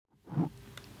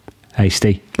Hey,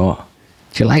 Steve. What?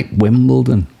 Do you like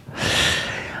Wimbledon?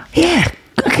 Yeah,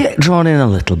 I get drawn in a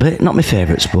little bit. Not my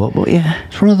favourite sport, but yeah.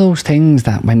 It's one of those things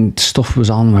that when stuff was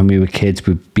on when we were kids,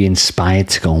 we'd be inspired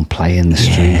to go and play in the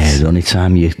streets. Yeah, the only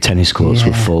time your tennis courts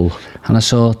were full. And I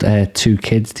saw 2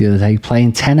 kids the other day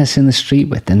playing tennis in the street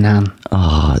with their nan.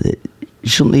 Oh,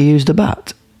 shouldn't they use the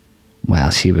bat? Well,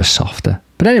 she was softer.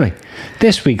 But anyway,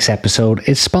 this week's episode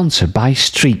is sponsored by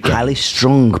Street Game. Highly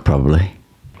strung, probably.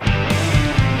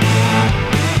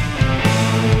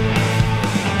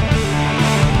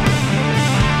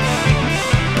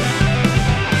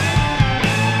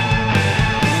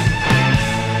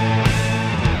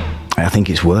 I think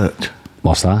it's worked.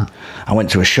 What's that? I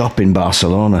went to a shop in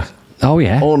Barcelona. Oh,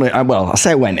 yeah. I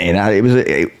say I went in. I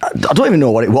don't even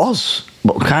know what it was,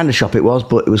 what kind of shop it was,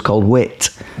 but it was called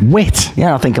Wit. Wit?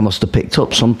 Yeah, I think I must have picked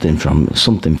up something from it.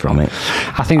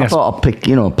 I thought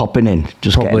I'd popping in,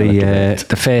 just probably getting a little bit.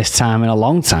 the first time in a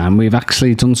long time we've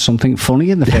actually done something funny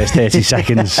in the first 30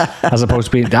 seconds, as opposed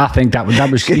to being. I think that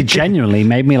was it genuinely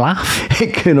made me laugh.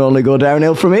 It can only go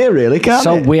downhill from here, really, can't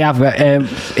So it? we have.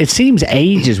 It seems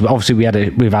ages. Obviously,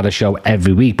 we've had a show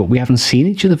every week, but we haven't seen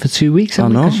each other for 2 weeks. I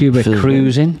know. Because you were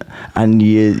cruising, and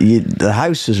the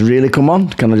house has really come on.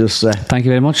 Can I just say? Thank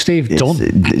you very much, Steve. Done.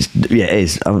 Yeah, it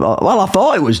is. Well, I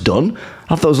thought it was done.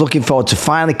 I thought I was looking forward to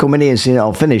finally coming here and seeing it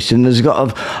all finished. And there's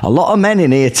got a lot of men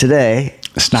in here today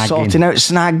sorting out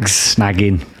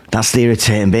Snagging. That's the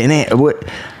irritating bit, isn't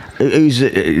it?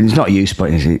 It's not you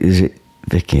spotting, is it?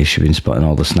 Vicky, she's been spotting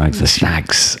all the snags. The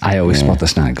snags. I always spot the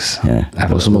snags. Yeah.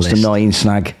 What's the most annoying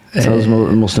snag? Tell us the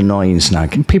most annoying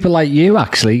snag. People like you,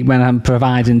 actually, when I'm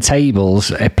providing tables,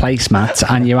 placemats,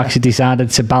 and you actually decided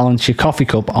to balance your coffee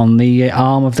cup on the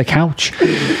arm of the couch.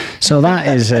 So that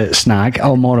is a snag,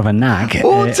 or more of a nag.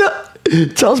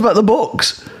 Tell us about the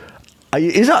books.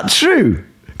 Is that true?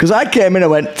 Because I came in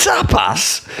and went,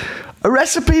 tapas? A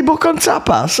recipe book on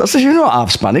tapas? I said, you're not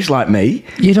half Spanish like me.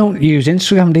 You don't use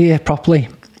Instagram, do you, properly?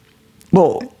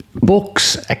 Well,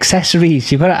 books,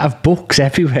 accessories, you've got to have books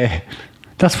everywhere.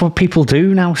 That's what people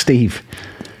do now, Steve.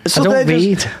 So I don't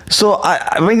read.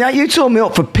 I mean, you told me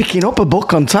up for picking up a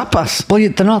book on tapas.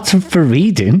 Well, they're not for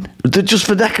reading. They're just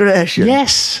for decoration?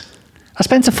 Yes. I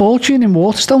spent a fortune in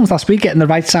Waterstones last week getting the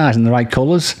right size and the right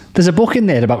colours. There's a book in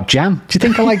there about jam. Do you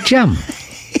think I like jam?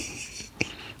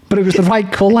 But it was the right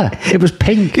colour. It was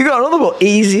pink. You got another book,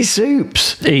 Easy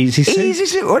Soups. Easy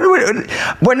Soup.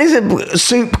 When is a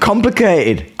soup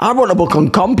complicated? I want a book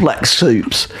on complex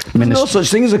soups. There's no such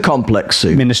thing as a complex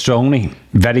soup. Minestrone,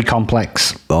 very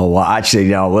complex. Oh, well, actually,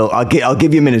 no. Well, I'll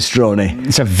give you minestrone.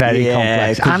 It's a very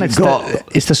complex, and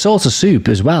it's the sort of soup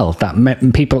as well that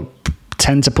people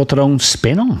tend to put their own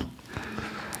spin on.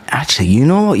 Actually, you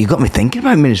know what? You got me thinking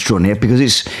about minestrone here,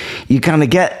 because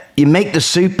you make the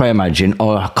soup, I imagine,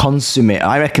 or a consomme.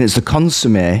 I reckon it's the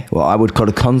consomme, what I would call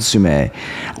a consomme,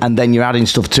 and then you're adding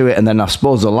stuff to it, and then I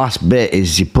suppose the last bit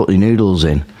is you put the noodles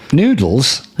in.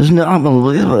 Noodles? There's no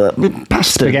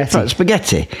pasta,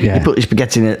 spaghetti. Yeah. You put your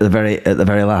spaghetti in at the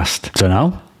very last. Don't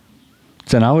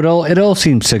know. It all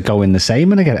seems to go in the same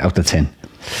when I get it out the tin.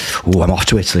 Oh, I'm off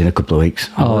to Italy in a couple of weeks.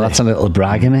 Oh, that's a little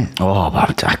brag, isn't it? Oh,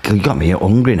 you got me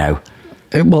hungry now.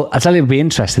 Well, I tell you, it would be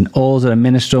interesting. Order a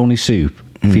minestrone soup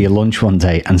for your lunch one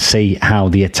day and see how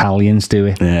the Italians do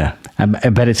it. Yeah. I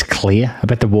bet it's clear. I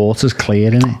bet the water's clear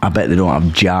in it. I bet they don't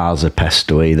have jars of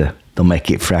pesto either. They'll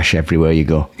make it fresh everywhere you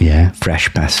go. Yeah.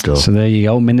 Fresh pesto. So there you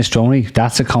go, minestrone.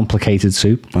 That's a complicated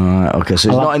soup. All right, okay. So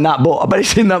it's not in that book. I bet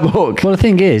it's in that book. Well, the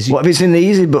thing is... What if it's in the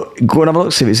easy book? Go and have a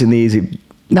look, see if it's in the easy...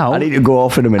 No. I need to go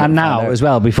off in a minute. And now, as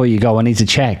well, before you go, I need to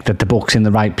check that the book's in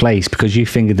the right place, because you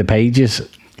fingered the pages.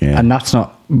 Yeah. And that's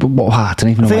not... I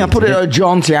don't even know. I think I put it at a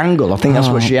jaunty angle. I think that's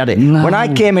where she had it. No. When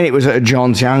I came in, it was at a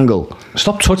jaunty angle.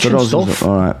 Stop touching stuff.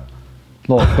 All right.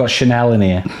 Look, I've got Chanel in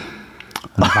here.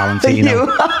 And Valentino.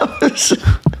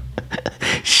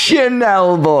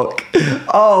 Chanel book.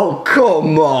 Oh,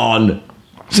 come on.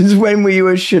 Since when were you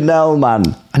a Chanel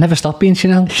man? I never stopped being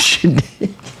Chanel.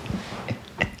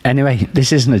 Anyway,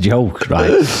 this isn't a joke, right?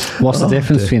 What's the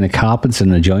difference between a carpenter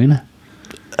and a joiner?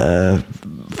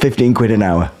 15 quid an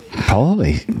hour.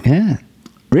 Probably, yeah.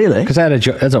 Really? Because I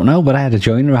don't know, but I had a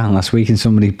joiner around last week and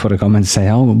somebody put a comment to say,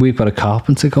 oh, we've got a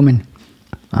carpenter coming.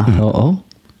 I thought,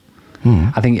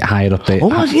 I think higher up the...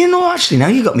 actually, now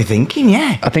you got me thinking,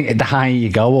 yeah. I think the higher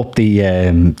you go up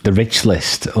the rich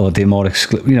list, or the more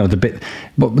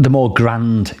the more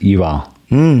grand you are,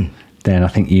 then I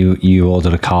think you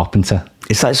order a carpenter.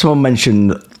 It's like someone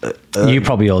mentioned... you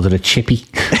probably ordered a chippy.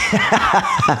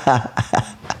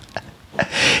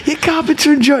 Your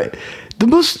carpenter enjoy it.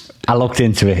 I looked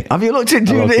into it. Have you looked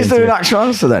into it? Is there an actual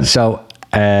answer then? So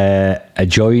a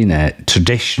joiner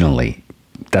traditionally,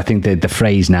 I think the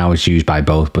phrase now is used by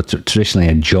both, but traditionally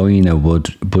a joiner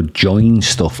would join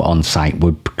stuff on site,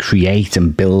 would create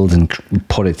and build and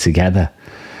put it together,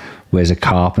 whereas a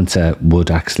carpenter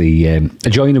would actually a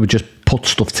joiner would just put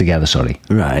stuff together.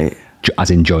 Right.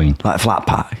 As in join, Like a flat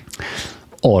pack.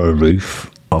 or a roof.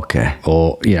 Okay.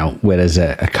 Or, whereas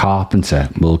a carpenter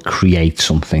will create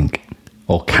something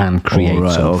or can create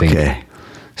something. Okay.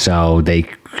 So they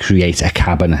create a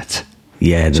cabinet.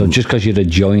 Yeah. So just because you're a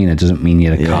joiner doesn't mean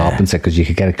you're a carpenter, because you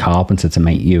could get a carpenter to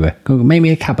make you make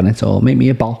me a cabinet or make me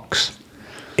a box.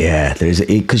 Yeah, there is,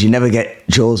 because you never get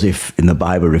Joseph in the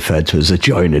Bible referred to as a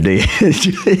joiner, do you?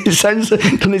 Doesn't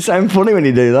it sound funny when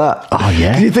you do that? Oh,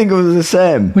 yeah. Do you think it was the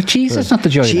same? Well, Jesus not the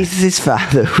joiner. Jesus'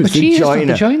 father was But the Jesus joiner.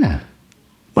 not the joiner.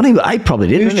 Well, I probably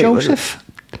did. Who's didn't he? Joseph?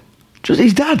 Just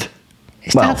his dad.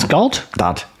 His dad's God.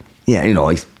 Dad. Yeah,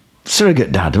 he's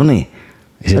surrogate dad, wasn't he?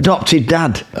 Is it- Adopted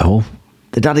dad. Oh.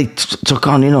 The dad he took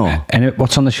on, And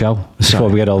what's on the show? Before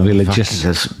Sorry. we get all religious.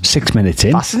 Fucking 6 minutes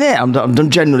in. Fascinating. I'm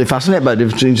genuinely fascinated by the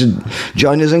difference between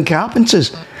joiners and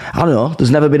carpenters. I don't know.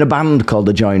 There's never been a band called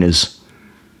the Joiners.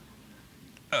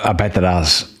 I bet there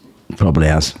has. Probably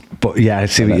has. But yeah, I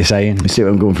see what you're saying. You see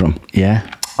where I'm going from?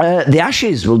 Yeah. The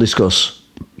Ashes we'll discuss.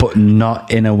 But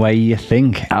not in a way you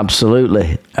think.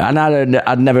 Absolutely. And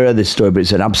I'd never heard this story, but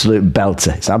it's an absolute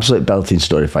belter. It's an absolute belting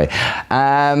story for you.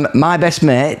 My best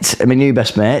mate, my new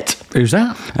best mate. Who's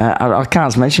that? I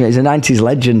can't mention it. He's a 90s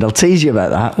legend. I'll tease you about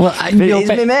that. Well, he's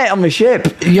my mate on my ship.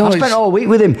 I spent all week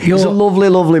with him. He's a lovely,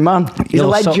 lovely man. He's a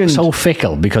legend. So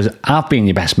fickle, because I've been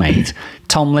your best mate.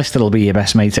 Tom Lister will be your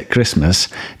best mate at Christmas.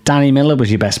 Danny Miller was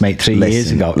your best mate 3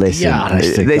 years ago. Listen, Yeah,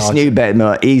 honest to this God. new best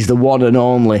mate, he's the one and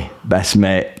only best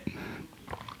mate.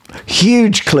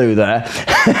 Huge clue there.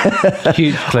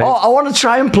 Huge clue. Oh, I want to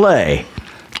try and play,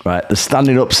 right, the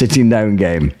standing up, sitting down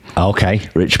game. Okay.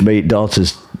 Which my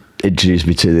daughter's introduced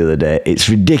me to the other day. It's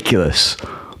ridiculous,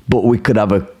 but we could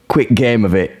have a quick game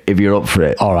of it if you're up for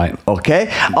it. All right. Okay.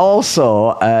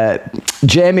 Also,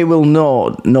 Jamie will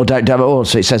no doubt have. Oh,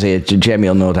 so it says here, Jamie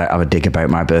will no doubt have a dig about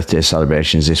my birthday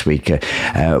celebrations this week,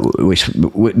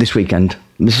 this weekend.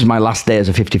 This is my last day as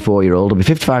a 54-year-old. I'll be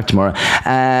 55 tomorrow,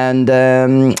 and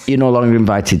you're no longer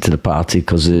invited to the party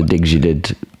because of the digs you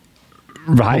did.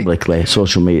 Right. Publicly,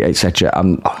 social media, etc.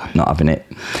 I'm not having it.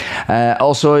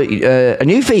 Also, a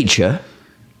new feature,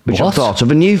 which I What? thought of,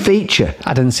 a new feature.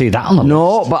 I didn't see that on the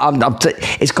No, but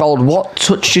it's called What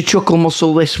Touched Your Chuckle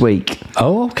Muscle This Week?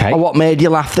 Oh, okay. Or What Made You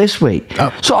Laugh This Week?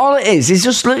 Oh. So all it is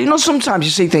just, sometimes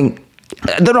you see things,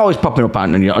 they're always popping up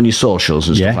on your socials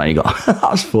and stuff, Yeah. and you go,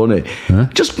 that's funny.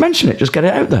 Just mention it, just get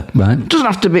it out there. Right. It doesn't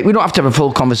have to be, we don't have to have a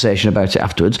full conversation about it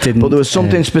afterwards, but there was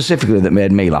something specifically that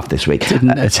made me laugh this week.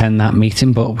 Didn't attend that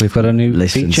meeting, but we've got a new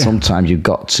Listen, feature. sometimes you've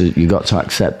got to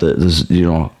accept that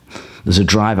there's a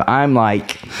driver.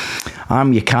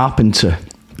 I'm your carpenter.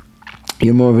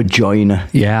 You're more of a joiner.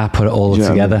 Yeah, I put it all Do you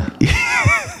know what I together.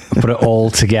 I put it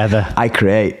all together. I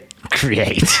create.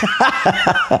 Create.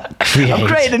 I've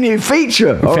created a new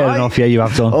feature. all Fair right? enough. Yeah, you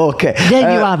have done. Okay.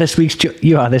 Yeah, you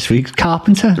are this week's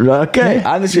carpenter. Okay.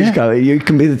 Yeah, And this week's carpenter. You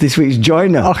can be this week's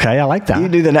joiner. Okay, I like that. You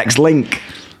do the next link.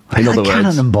 In other Cannon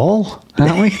words. and ball,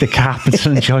 aren't we? The carpenter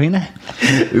and joiner.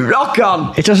 Rock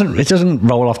on. It doesn't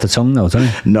roll off the tongue though, does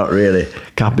it? Not really.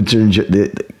 Carpenter and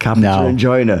the carpenter No. and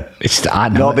joiner. I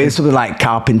know. No, it'd be something like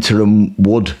carpenter and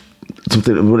wood.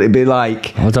 Something. Would it be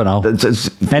like? I don't know.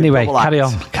 Anyway, double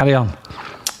carry act. on.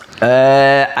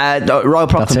 Royal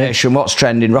Proclamation, what's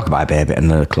trending? Rockabye Baby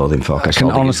and the clothing forecast. I can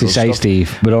all the honestly usual say, stuff.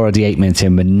 Steve, we're already 8 minutes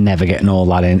in. We're never getting all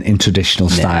that in traditional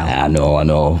style. Nah, I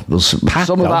know. Pack,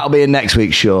 Some of though. that'll be in next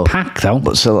week's show. Pack though.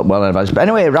 But still well advised. But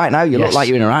anyway, right now, you look Yes. like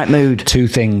you're in the right mood. Two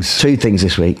things. Two things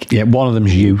this week. Yeah, one of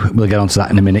them's you. We'll get onto that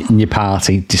in a minute. In your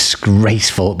party,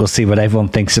 disgraceful. We'll see what everyone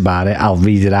thinks about it. I'll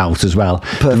read it out as well.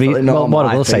 Perfectly normal, what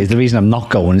I I will say think. is the reason I'm not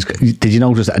going is, did you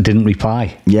notice that I didn't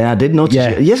reply? Yeah, I did notice.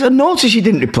 Yeah. Yes, I noticed you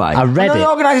didn't reply. I read When it. you're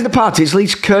organising the party, it's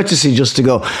least courtesy just to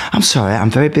go, I'm sorry, I'm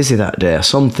very busy that day or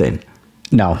something.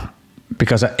 No,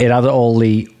 because it had all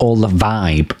the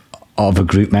vibe of a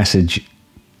group message.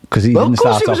 Because he Well, didn't of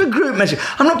course start it was off. a group message.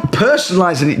 I'm not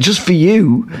personalising it just for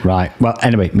you. Right. Well,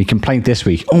 anyway, my complaint this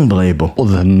week, Unbelievable.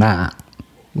 other than that,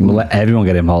 we'll let everyone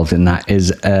get involved in that,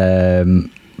 is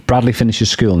Bradley finishes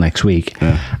school next week,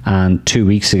 and 2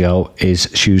 weeks ago is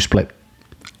shoe split.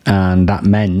 And that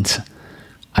meant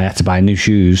I had to buy new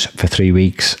shoes for 3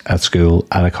 weeks at school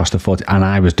at a cost of 40, and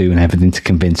I was doing everything to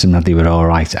convince them that they were all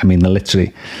right. I mean, they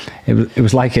literally, it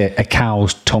was like a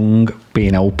cow's tongue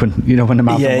being open, you know, when the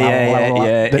mouth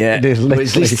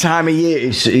It's this time of year,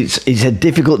 it's a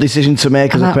difficult decision to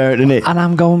make as a parent, isn't it? And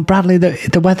I'm going, Bradley,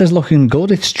 the weather's looking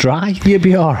good, it's dry, you'll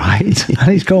be all right.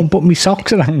 And he's going, but my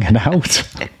socks are hanging out.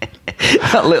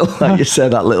 That little, like you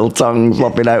said, that little tongue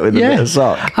flopping out with a bit of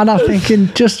sock. And I'm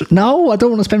thinking, no, I don't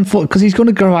want to spend foot, because he's going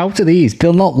to grow out of these.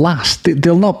 They'll not last.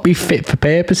 They'll not be fit for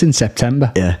purpose in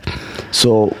September. Yeah.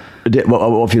 So,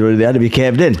 what if you were there? Have you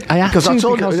caved in? I have to,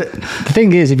 because the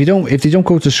thing is, if they don't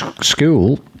go to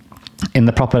school in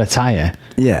the proper attire,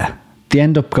 yeah, they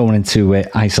end up going into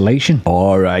isolation.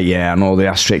 All right, yeah, I know they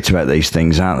are strict about these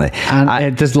things, aren't they?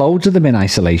 And there's loads of them in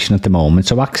isolation at the moment.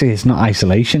 So actually, it's not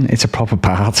isolation; it's a proper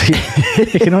party.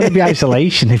 It can only be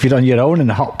isolation if you're on your own in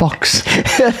a hot box.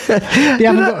 You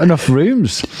haven't got enough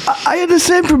rooms. I had the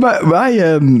same from my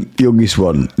youngest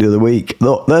one the other week.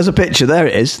 Look, there's a picture. There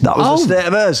it is. That was the state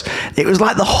of hers. It was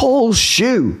like the whole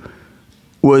shoe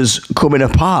was coming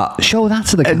apart. Show that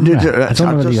to the camera. I don't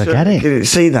know whether you get it. Can you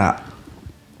see that?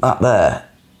 That there.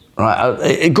 Right.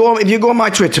 If you go on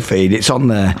my Twitter feed, it's on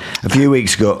there a few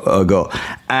weeks ago.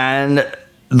 And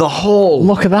the whole...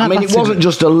 Look at that. I mean, it wasn't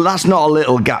just that's not a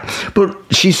little gap. But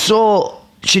she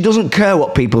doesn't care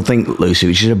what people think, Lucy,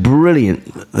 which is a brilliant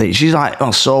thing. She's like, oh,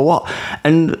 so what?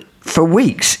 And for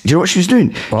weeks, do you know what she was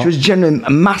doing? What? She was generally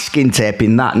masking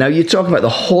taping that. Now, you're talking about the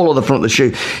whole of the front of the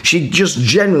shoe. She just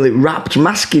generally wrapped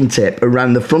masking tape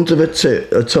around the front of her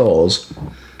toes,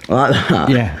 like that.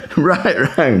 Yeah.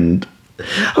 Right round.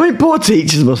 I mean, poor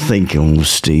teachers must think, oh,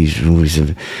 Steve, he's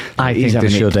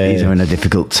having a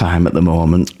difficult time at the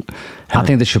moment. I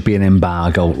think there should be an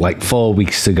embargo, like 4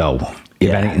 weeks to go.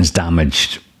 If anything's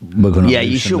damaged, we're going to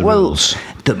you should. The rules.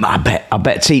 I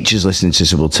bet teachers listening to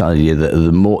this will tell you that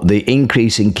the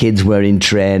increase in kids wearing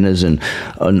trainers and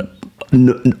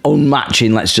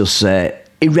unmatching, let's just say,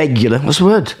 irregular. What's the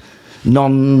word?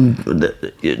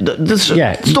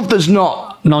 Stuff that's not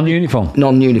non-uniform.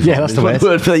 Non-uniform. Yeah, that's the word.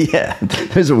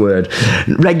 There's a word.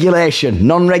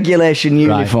 Non-regulation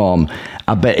uniform. Right.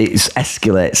 I bet it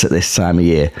escalates at this time of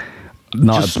year.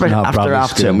 After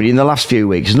half term, in the last few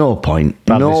weeks, no point.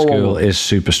 Bradley School is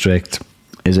super strict.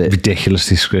 Is it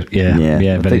ridiculously strict? Yeah.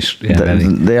 Very.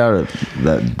 They are.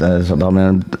 I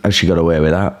mean, how she got away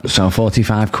with that? So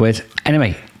 £45.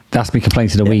 Anyway. That's my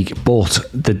complaint of the week, but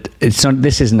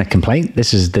this isn't a complaint.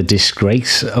 This is the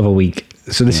disgrace of a week.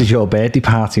 So this is your birthday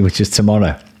party, which is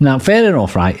tomorrow. Now, fair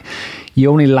enough, right?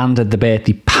 You only landed the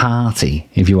birthday party,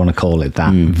 if you want to call it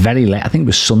that, very late. I think it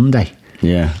was Sunday.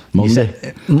 Yeah,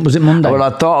 Monday. Was it Monday? Well, I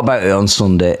thought about it on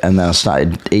Sunday, and then I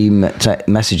started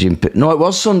messaging. No, it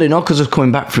was Sunday. No, because I was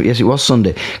coming back from. Yes, it was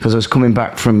Sunday because I was coming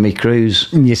back from my cruise.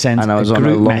 You sent and I was a on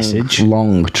group a message.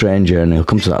 long train journey. I'll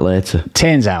come to that later.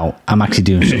 Turns out I'm actually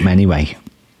doing something anyway.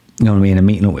 You know what I mean? I'm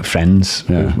meeting up with friends.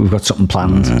 Yeah. We've got something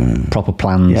planned, proper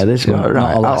plans. Yeah, this right.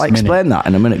 I'll explain that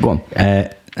in a minute. Go on.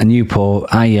 A new poll.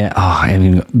 Read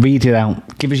it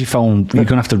out. Give us your phone. You're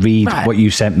gonna have to read what you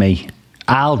sent me.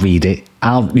 I'll read it.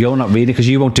 You're not reading it because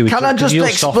you won't do it. Can I just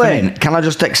explain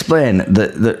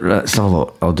that? Let's have a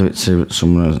look. I'll do it to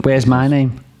someone else. Where's my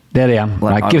name? There I am.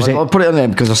 I'll put it on there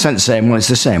because I sent the same one. It's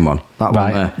the same one. That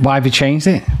one there. Why have you changed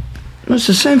it? It's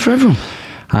the same for everyone.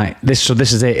 Right, this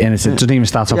is it, and it doesn't even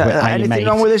start off with hi, anything mate.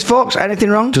 Wrong with this, folks? Anything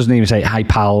wrong? Doesn't even say hi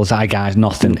pals, hi guys,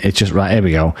 nothing. It's just right. Here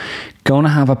we go. Going to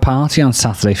have a party on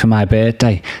Saturday for my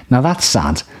birthday. Now that's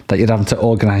sad that you're having to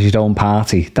organise your own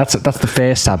party. That's the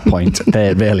first sad point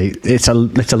there. Really, it's a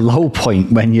low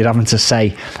point when you're having to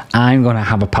say, I'm going to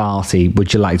have a party.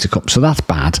 Would you like to come? So that's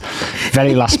bad.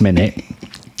 Very last minute.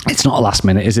 It's not a last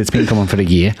minute, is it? It's been coming for a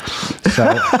year.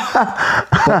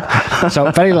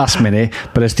 So very last minute,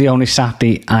 but it's the only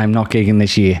Saturday I'm not gigging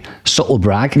this year. Subtle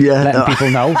brag. Yeah,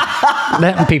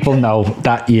 letting people know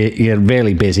that you're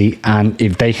really busy, and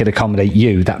if they could accommodate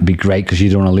you, that'd be great because you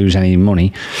don't want to lose any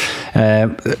money.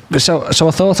 So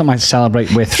I thought I might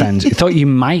celebrate with friends. I thought you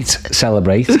might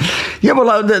celebrate. Yeah,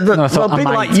 well,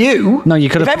 people like you. No, you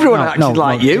could have. If everyone acted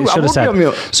like you, I would be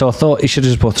on. So I thought you should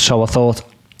have just put. So I thought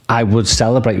I would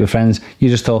celebrate with friends. You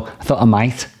just thought. I thought I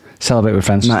might celebrate with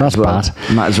friends. That's bad.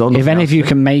 Might as well. If any of you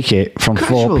can make it from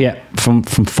 4 p.m. from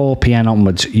 4 p.m.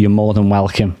 onwards, you're more than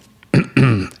welcome.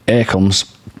 Here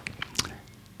comes.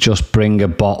 Just bring a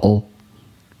bottle,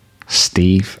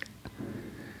 Steve.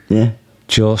 Yeah.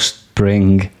 Just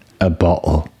bring a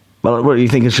bottle. Well, what do you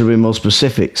think? It should be more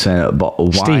specific. Say a bottle,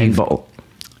 wine bottle.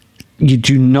 You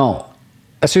do not.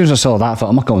 As soon as I saw that, I thought,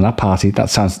 I'm not going to that party. That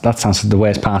sounds the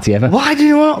worst party ever. Why do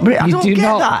you not? You do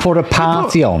not put a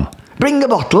party on Bring a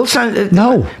bottle.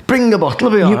 No. Bring a bottle.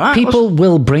 It'll be all right. People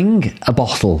will bring a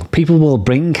bottle. People will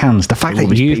bring cans. The fact that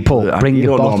Rubbish you people. put bring You a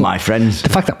don't know bottle. my friends. The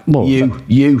fact that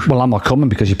You. Well, I'm not coming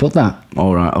because you put that.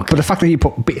 All right. Okay. But the fact that you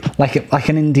put like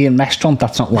an Indian restaurant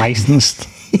that's not licensed,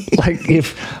 like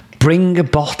if bring a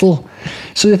bottle.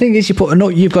 So the thing is, you put a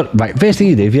note. You've got right. First thing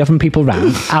you do, if you're having people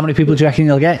round, how many people do you reckon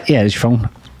you'll get? Yeah, there's your phone.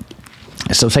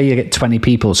 So say you get 20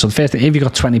 people. So the first thing, if you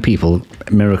got 20 people,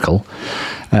 miracle.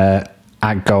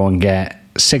 I'd go and get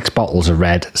 6 bottles of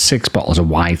red, 6 bottles of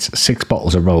white, 6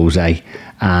 bottles of rosé,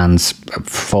 and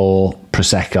 4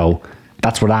 prosecco.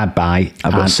 That's what I'd buy.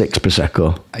 I've got 6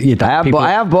 prosecco. Yeah,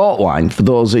 I have bought wine for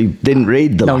those who didn't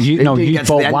read the. You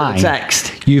bought wine.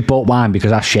 Text. You bought wine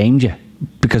because I shamed you.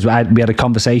 Because we had a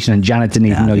conversation and Janet didn't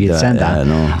even know you'd sent that.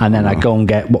 No, and then I go and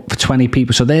get for 20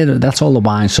 people. So that's all the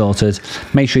wine sorted.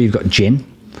 Make sure you've got gin.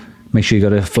 Make sure you've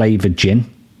got a flavoured gin.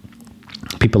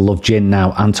 People love gin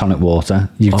now and tonic water.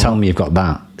 You tell me you've got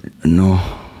that. No.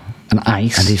 And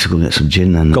ice. I need to go get some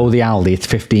gin then. Go the Aldi, it's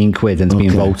 15 quid and it's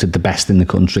being voted the best in the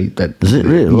country. Is it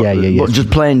really? Yeah. What, just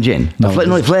plain gin? No,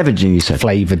 flavoured gin, you said?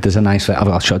 Flavoured. There's a nice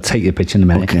flavour. I'll take you a picture in a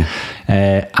minute. Okay.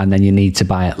 And then you need to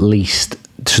buy at least...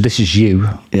 So this is you.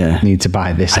 Yeah. Need to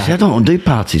buy this. Actually, I don't want to do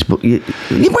parties, but when have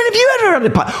you ever had a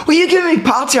party? Well, you giving me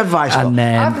party advice. And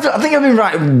I think I've been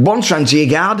right once round to your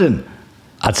garden.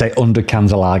 I'd say 100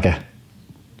 cans of lager.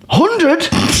 100?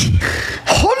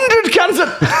 100 cans of...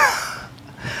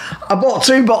 I bought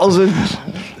 2 bottles of...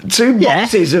 2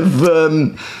 boxes of...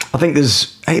 I think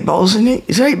there's 8 bottles in it.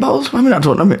 Is there 8 bottles? I mean, I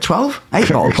don't know. 12? 8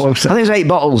 bottles. Closer. I think it's 8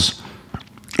 bottles.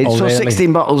 It's Really?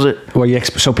 16 bottles. Well,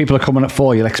 so people are coming at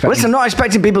 4. You'll expect. Listen, I'm not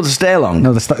expecting people to stay long.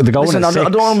 No, they're going Listen, at 6. I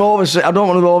don't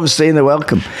want to overstay their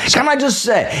welcome. Can I just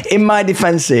say, in my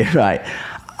defence here, right?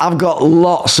 I've got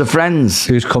lots of friends.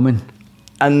 Who's coming?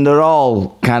 And they're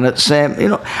all kind of the same. You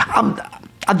know,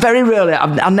 I'd very rarely.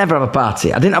 I'd never have a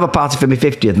party. I didn't have a party for my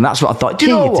 50th, and that's what I thought. Do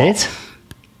you know what? Did.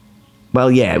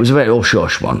 Well, yeah, it was a very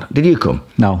hush one. Did you come?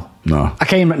 No. I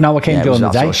came during the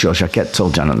day. Shush. I kept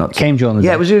told Janet not to. Came during the day.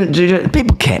 Yeah, it was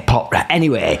people can't pop right.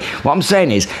 Anyway, what I'm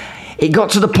saying is, it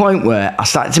got to the point where I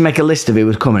started to make a list of who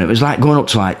was coming. It was like going up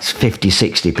to like 50,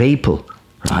 60 people.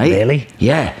 Right? Really?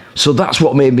 Yeah. So that's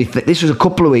what made me think. This was a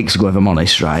couple of weeks ago, if I'm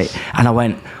honest, right? And I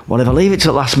went, well, if I leave it to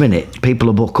the last minute, people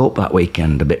will book up that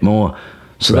weekend a bit more.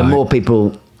 So then more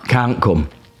people can't come.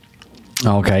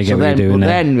 Okay, get what you're doing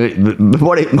then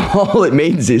all it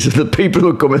means is that the people who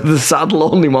are coming are the sad,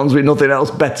 lonely ones with nothing else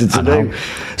better to do.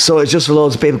 So it's just for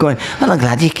loads of people going, well, I'm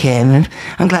glad you came, and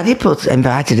I'm glad you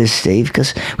invited us, Steve,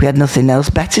 because we had nothing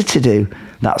else better to do.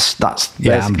 That's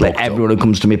basically everyone who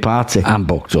comes to my party. I'm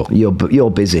booked up.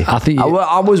 You're busy. I think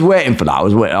I was waiting for that. I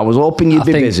was hoping you'd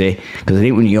be busy, because I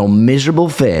think when your miserable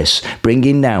face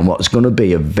bringing down what's going to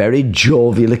be a very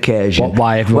jovial occasion.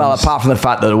 Well, apart from the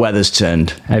fact that the weather's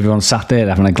turned. Everyone sat there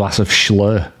having a glass of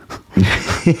Schlur.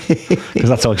 Because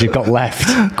that's all you've got left.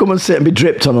 Come and sit and be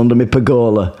dripped on under my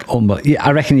pergola.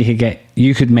 I reckon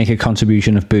you could make a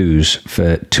contribution of booze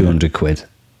for 200 quid.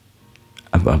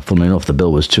 Funnily enough, the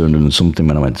bill was 200 and something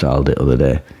when I went to Aldi the other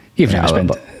day. You've never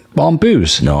spent on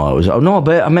booze? No,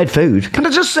 but I made food. Can I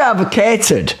just say I've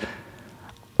catered?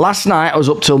 Last night, I was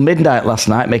up till midnight last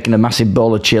night making a massive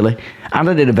bowl of chilli. And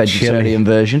I did a vegetarian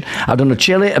version. I've done a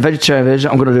chilli, a vegetarian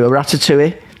version. I'm going to do a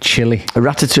ratatouille. Chili. A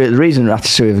ratatouille. The reason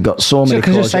ratatouille have got so many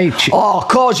courgettes.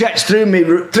 Courgettes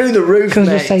through the roof, Can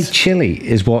I just say chili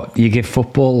is what you give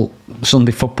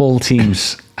Sunday football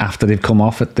teams after they've come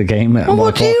off at the game? Well,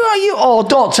 what are you? Oh,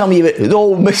 don't tell me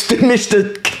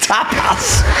Mr.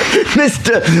 Tapas.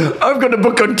 I've got a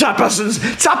book on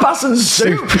tapas and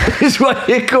soup is what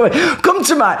you're going. Come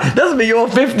to that'll be your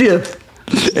 50th.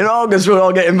 In August, we'll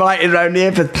all get invited round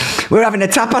here we're having a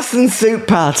tapas and soup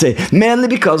party, mainly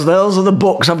because those are the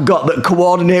books I've got that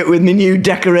coordinate with my new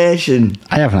decoration.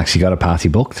 I haven't actually got a party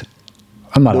booked.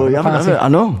 I'm not on a party. I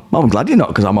know. Well, I'm glad you're not,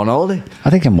 because I'm on holiday. I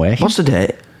think I'm working. What's the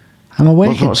date? I'm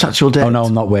working. What's the actual date? Oh, no,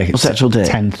 I'm not working. What's the actual date?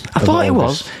 10th. I thought it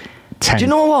was. 10th. Do you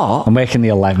know what? I'm working the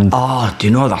 11th. Oh, do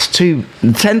you know that's the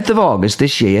 10th of August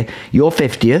this year, your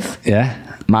 50th.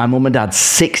 Yeah. My mum and dad's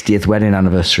 60th wedding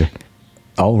anniversary.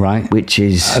 Oh, right. Which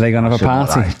is... Are they going to have a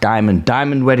party?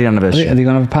 Diamond wedding anniversary. Are they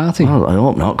going to have a party? Well, I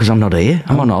hope not, because I'm not here.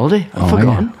 I'm on holiday. I've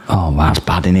forgotten. Oh, wow. That's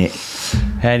bad, innit?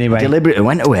 Anyway. I deliberately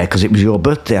went away because it was your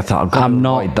birthday. I thought, I'm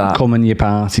not coming to your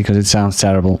party because it sounds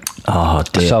terrible. Oh,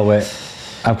 dear. So,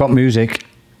 I've got music.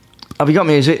 Have you got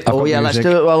music? Let's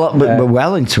do it. Well, we're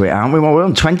well into it, aren't we? Well, we're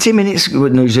on 20 minutes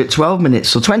with music, 12 minutes.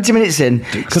 So 20 minutes in,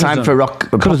 it's time for rock.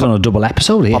 Could have done a double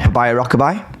episode here. Pop-a-bye,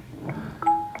 rock-a-bye.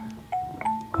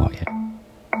 Oh, yeah.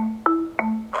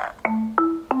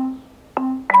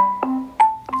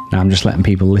 Now I'm just letting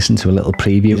people listen to a little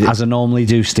preview, as I normally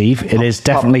do, Steve. It is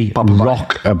definitely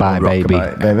Rockabye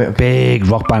Baby. Big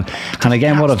rock band. And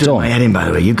again, what I've done... my head in, by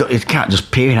the way. You can't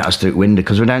just peering at us through the window,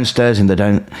 because we're downstairs in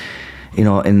the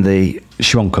in the...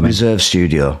 She won't come reserve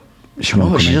studio. She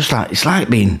won't come she's in. just like... It's like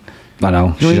being... I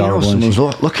know. She's horrible, someone's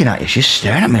looking at you. She's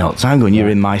staring at me all the time going, you're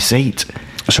in my seat.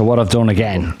 So what I've done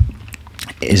again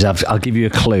is I'll give you a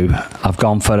clue. I've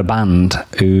gone for a band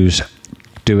who's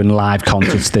doing live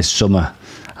concerts this summer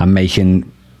and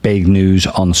making big news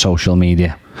on social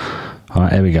media. All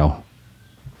right, here we go.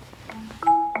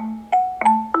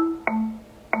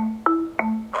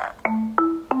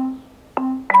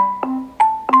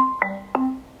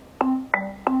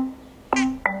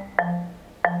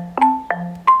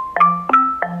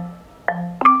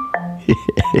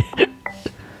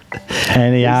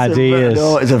 Any ideas?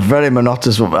 No, it's a very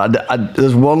monotonous one.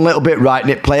 There's one little bit right in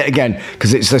it. Play it again,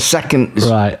 because it's the second.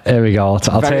 Right, here we go. I'll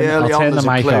turn the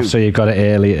mic off so you've got it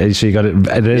early. So you got it.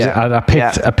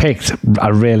 I picked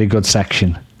a really good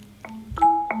section.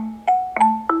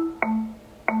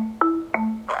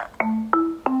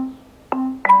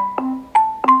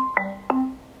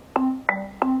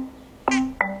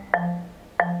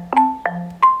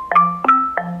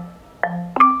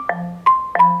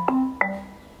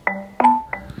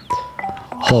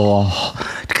 Oh,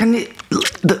 can you?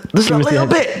 There's a little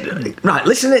bit. Right,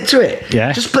 listen to it.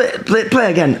 Yeah. Just play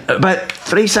again. About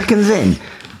 3 seconds in,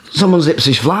 someone's zips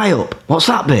his fly up. What's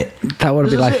that bit? That would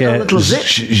be like a little zip,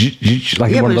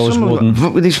 like one of those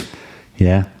wooden. With his.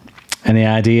 Yeah. Any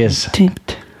ideas?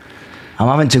 I'm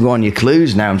having to go on your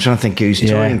clues now. I'm trying to think who's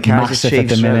touring. Massive at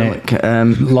the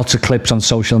minute. Lots of clips on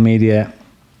social media.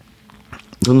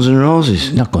 Guns N'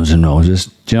 Roses. Not Guns N' Roses.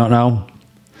 Do you not know?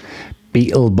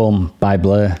 Beetle Bum by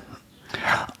Blur.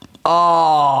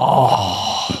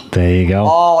 Oh. There you go.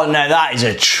 Oh, no, that is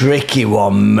a tricky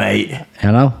one, mate.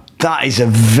 You know? That is a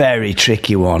very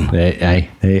tricky one.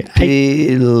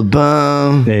 Beetle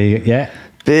Bum. There you go. Yeah.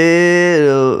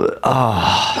 Beetle.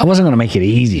 Oh. I wasn't going to make it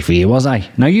easy for you, was I?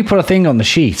 Now, you put a thing on the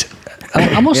sheet.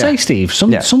 I must say, Steve,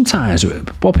 sometimes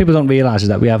what people don't realise is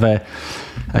that we have a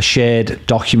shared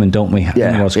document, don't we? I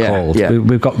don't know what it's called. Yeah.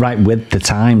 We've got right with the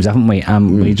times, haven't we?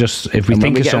 And we just, if we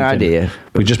think of something, idea,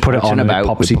 we just put it on and it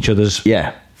pops each other's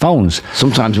phones.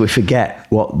 Sometimes we forget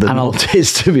what the note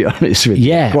is, to be honest with you.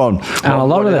 Yeah. Go on. And a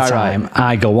lot of the time,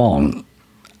 I go on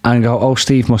and go, oh,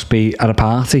 Steve must be at a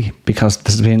party because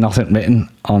there's been nothing written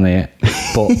on here.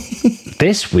 But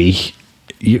this week...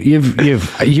 You've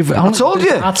I told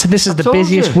you. This is the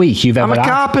busiest week you've ever had. I'm a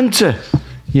carpenter.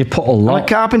 You put a lot. I'm a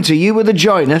carpenter. You were the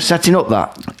joiner setting up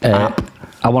that app.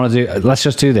 I want to do. Let's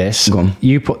just do this. Go on.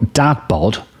 You put dad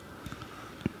bod.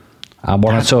 I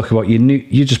want to talk about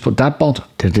you just put dad bod.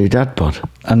 Did do dad bod,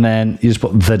 and then you just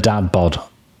put the dad bod.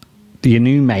 Your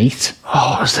new mate.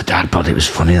 Oh, that's the dad bod. It was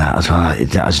funny that as well.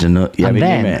 And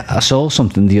then I saw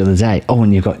something the other day. Oh,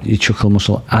 and you've got your chuckle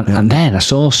muscle. And then I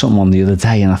saw someone the other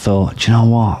day and I thought, do you know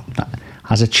what?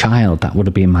 As a child, that would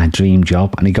have been my dream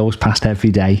job. And he goes past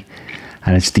every day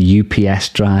and it's the UPS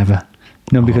driver.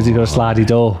 No, because he's got a slidey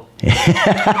door.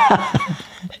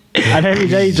 And every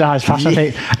day he drives past, I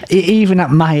think, even at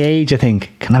my age, I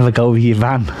think, can I have a go with your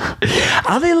van?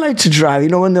 Are they allowed to drive? You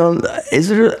know, when they're on, is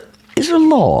there a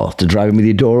law to driving with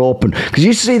your door open? Because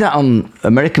you see that on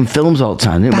American films all the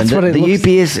time. That's when what the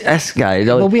UPS guy,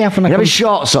 well, we have his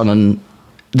shorts on and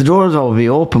the doors all be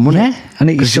open, wouldn't it? And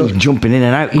he's still jumping in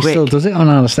and out. He still does it on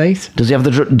our estate. Does he have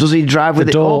does he drive with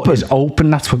the it door open? is open.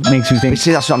 That's what makes me think. But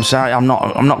see, that's what I'm saying. I'm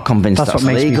not convinced that's what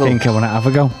makes legal. me think I want to have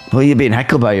a go. Well, you're being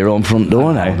heckled by your own front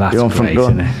door now. That's your own front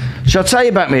door. Isn't it? Shall I tell you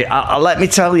about me? Let me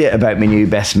tell you about my new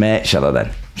best mate, shall I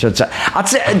then?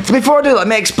 Before I do, let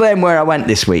me explain where I went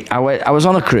this week. I was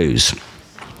on a cruise,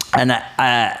 and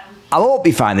I hope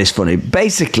you find this funny.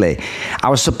 Basically, I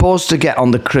was supposed to get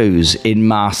on the cruise in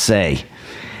Marseille.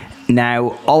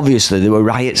 Now, obviously, there were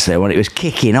riots there when it was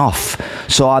kicking off.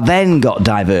 So I then got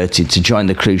diverted to join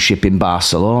the cruise ship in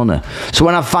Barcelona. So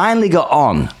when I finally got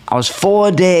on, I was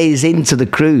 4 days into the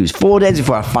cruise, 4 days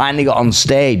before I finally got on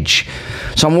stage.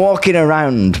 So I'm walking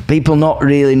around, people not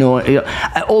really knowing.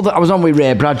 I was on with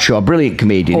Ray Bradshaw, a brilliant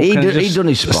comedian. He'd done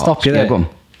his spot. Stop you there. Go on.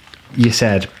 You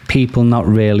said, people not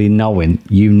really knowing.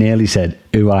 You nearly said,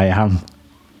 who I am.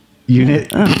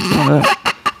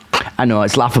 I know,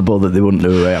 it's laughable that they wouldn't know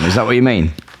who I am. Is that what you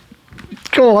mean?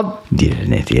 Go on. You're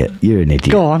an idiot.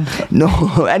 Go on.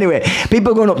 No, anyway,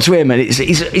 people going up to him and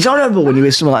it's horrible when you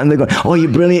hear someone like that and they're going, oh,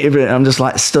 you're brilliant, you're brilliant. I'm just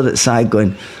like stood at the side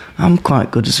going, I'm quite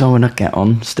good. So when I get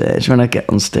on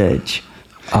stage,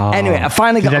 Oh. Anyway, I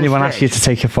finally got Did on anyone stage. ask you to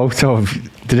take a photo of?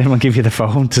 Did anyone give you the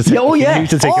phone to take? Oh yeah,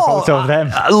 to take a photo of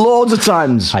them? Loads of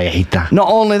times. I hate that. Not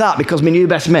only that, because my new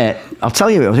best mate, I'll tell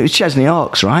you, it was Chesney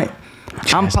Hawks, right?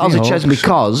 I'm pals with Chesney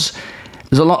because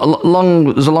there's a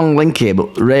long link here.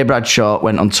 But Ray Bradshaw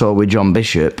went on tour with John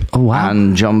Bishop. Oh, wow.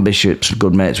 And John Bishop's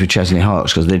good mates with Chesney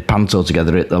Hawks because they did panto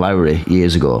together at the Lowry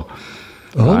years ago.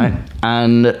 Oh. Right,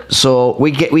 and so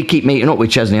we keep meeting up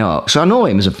with Chesney Hawks. So I know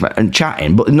him as a friend and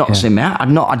chatting, but not seeing me. I'd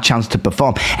not had a chance to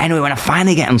perform. Anyway, when I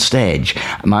finally get on stage,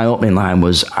 my opening line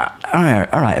was, "All right,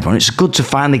 everyone, it's good to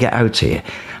finally get out here."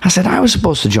 I said, "I was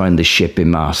supposed to join this ship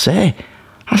in Marseille."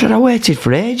 I said, "I waited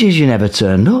for ages. You never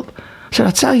turned up." I said,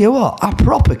 "I tell you what, I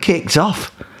proper kicked off."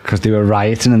 Because they were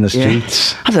rioting in the Yeah.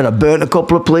 streets. I said, "I burnt a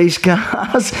couple of police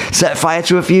cars, set fire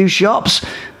to a few shops."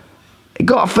 It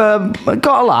got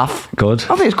a laugh. Good.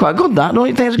 I think it's quite good, that. Don't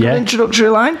you think it's a good Yeah. introductory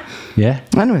line? Yeah.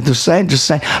 Anyway, just saying.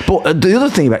 But the other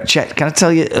thing about can I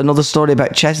tell you another story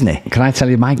about Chesney? Can I tell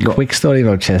you my quick story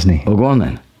about Chesney? Oh, go on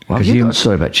then. Well, 'Cause you you- got a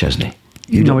story about Chesney.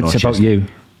 You know don't it's about Chesney. you.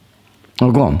 Oh,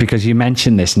 go on. Because you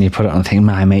mentioned this and you put it on the thing,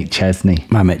 my mate Chesney.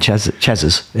 My mate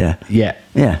Ches's, yeah. Yeah.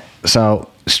 Yeah. So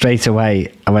straight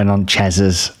away, I went on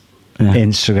Ches's Yeah.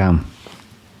 Instagram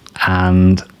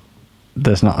and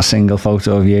there's not a single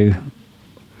photo of you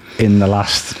in the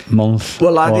last month.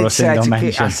 Well, I or a did say single to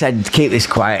mention. keep this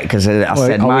quiet because I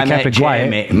said we my kept mate it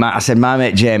quiet. Jamie. I said my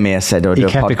mate Jamie. I said, "Oh, He do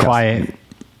a kept it podcast." quiet.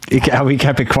 We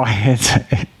kept it quiet.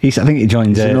 I think he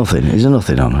joined. Is there nothing? Is there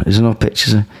nothing on it? Is there no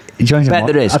pictures? He joined. Bet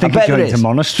there is. I think bet he there joined a is.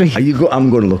 monastery. I'm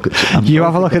going to look at. You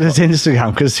have a look at his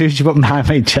Instagram because as soon as you put my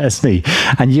mate Chesney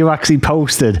and you actually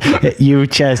posted you,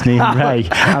 Chesney and Ray,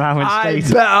 and I went I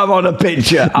straight. bet I'm on a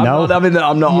picture. I'm No. not having that.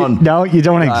 I'm not You- on. No, you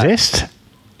don't Right. exist.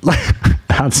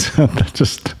 That's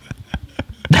just.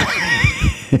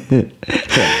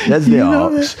 There's the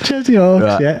Hawks. Chesney Hawks,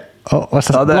 Right. yeah. Oh, what's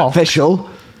that? Are they Block? official?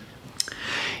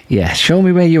 Yeah, show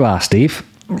me where you are, Steve.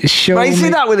 Show Right, you me. see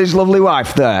that with his lovely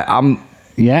wife there? I'm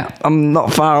Yeah,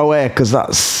 not far away because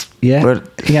that's yeah. where-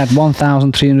 He had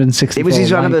 1,360. It was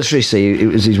his anniversary. See, it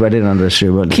was his wedding anniversary.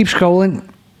 Wasn't it? Keep scrolling.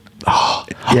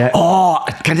 Yeah. Oh,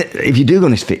 if you do go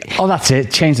on his feet, Oh, that's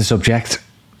it. Change the subject.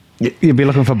 You'll be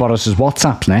looking for Boris's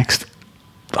WhatsApps next.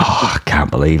 I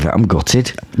can't believe it. I'm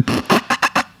gutted.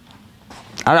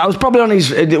 I was probably on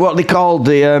his what they called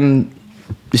the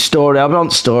story. I was on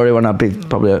story when I'd be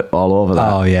probably all over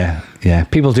that. Oh, yeah. Yeah.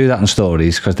 People do that in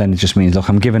stories because then it just means, look,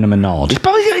 I'm giving him a nod.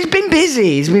 He's been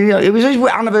busy. It was his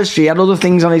anniversary. He had other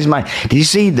things on his mind. Did you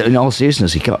see that? In all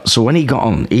seriousness, when he got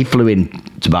on, he flew in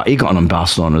he got on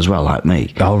Barcelona as well, like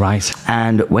me. Oh, right.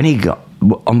 And when he got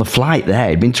on the flight there,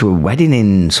 he'd been to a wedding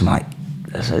in some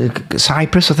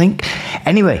Cyprus, I think.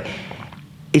 Anyway,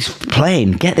 his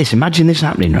plane. Get this. Imagine this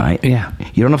happening, right? Yeah.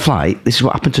 You're on a flight. This is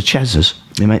what happened to Ches's.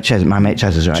 My mate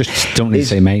Ches's, right? Just don't need to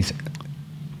say mate.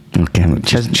 Okay,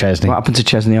 Chesney. What happened to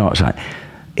Chesney Hawks? Right,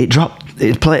 it dropped.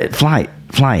 It played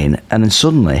flying, and then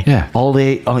suddenly, Yeah. all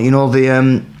the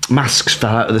masks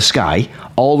fell out of the sky.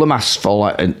 All the masks fall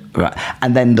out,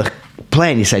 and then the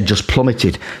plane, he said, just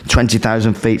plummeted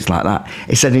 20,000 feet like that.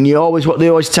 He said, and what they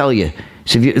always tell you.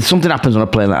 So if something happens on a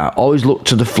plane like that, always look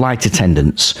to the flight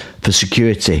attendants for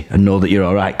security and know that you're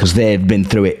all right because they've been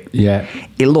through it. Yeah.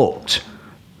 He looked.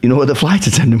 You know where the flight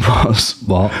attendant was?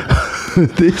 What?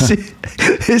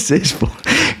 this is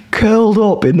curled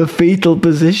up in the fetal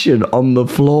position on the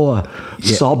floor,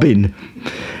 sobbing.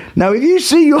 Now, if you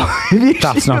see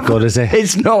That's not good, is it?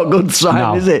 It's not a good sign,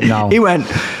 No, is it? no. He went,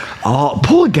 oh,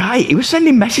 poor guy. He was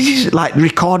sending messages, like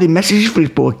recording messages for his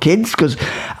poor kids, because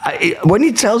when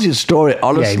he tells you a story,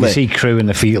 honestly, Yeah, you see crew in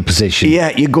the fetal position. yeah,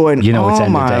 you're going, You know it's oh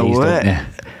end of my days, word. don't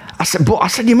you? I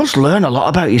said, you must learn a lot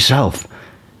about yourself.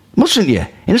 Mustn't you?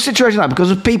 In a situation like that,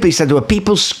 because of people, he said there were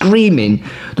people screaming,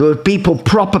 there were people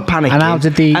proper panicking. And how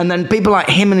did And then people like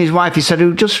him and his wife, he said,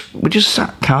 who just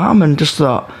sat calm and just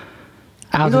thought,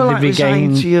 How you did know, they like regain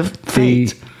resigned to your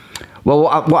fate. Well,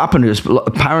 what happened is,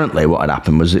 apparently what had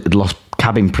happened was it had lost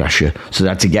cabin pressure, so they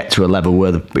had to get to a level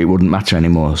where it wouldn't matter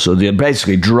anymore. So they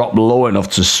basically dropped low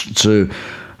enough to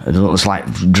I don't know, it's like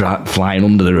flying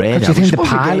under the radar. Do you think the Which was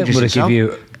pilot dangerous would have itself. given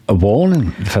you a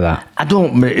warning for that? I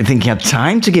don't think he had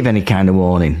time to give any kind of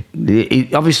warning.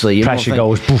 Obviously, you Pressure know,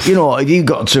 goes, poof. you know, if you've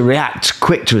got to react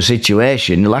quick to a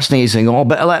situation, the last thing you think, oh,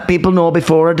 better let people know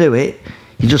before I do it.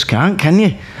 You just can't, can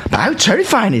you? But how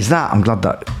terrifying is that? I'm glad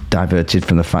that diverted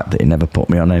from the fact that he never put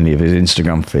me on any of his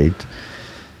Instagram feed.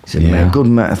 He said, Yeah. "Mate, good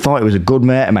mate. I thought he was a good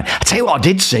mate of mine." I tell you what I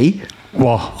did see.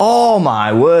 What? Oh,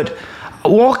 my word.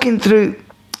 Walking through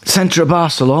centre of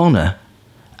Barcelona,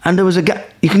 And there was a guy,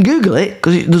 you can Google it,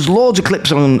 because there's loads of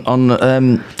clips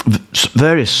on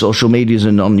various social medias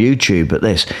and on YouTube at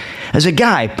this. There's a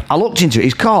guy, I looked into it,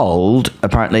 he's called,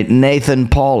 apparently, Nathan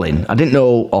Paulin. I didn't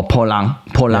know, or Paulin,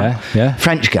 Yeah.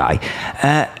 French guy.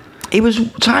 He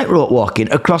was tightrope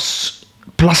walking across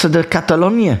Plaza de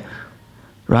Catalunya.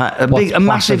 Right, a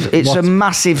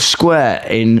massive square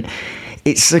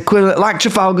it's equivalent, like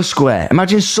Trafalgar Square.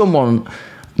 Imagine someone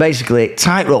basically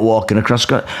tightrope walking across,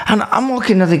 and I'm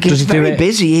walking, I think it's very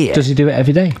busy here. Does he do it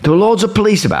every day? There were loads of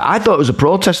police about it. I thought it was a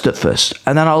protest at first,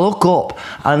 and then I look up,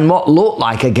 and what looked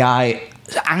like a guy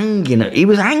he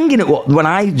was hanging at when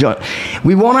I joined,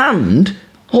 with one hand,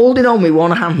 holding on with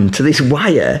one hand to this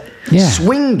wire,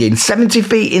 swinging 70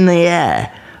 feet in the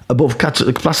air above Plaza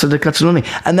de Catalunya,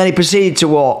 and then he proceeded to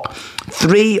walk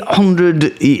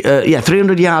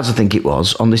 300 yards, I think it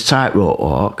was, on this tightrope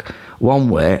walk one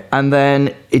way, and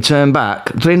then he turned back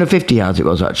 350 yards. It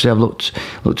was actually. I've looked,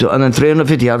 and then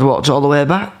 350 yards, walked all the way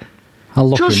back.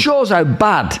 Just shows how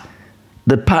bad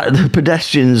the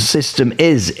pedestrian system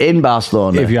is in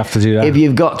Barcelona. If you have to do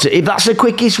that, if that's the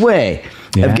quickest way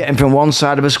of getting from one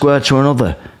side of a square to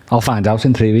another. I'll find out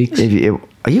in 3 weeks.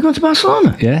 Are you going to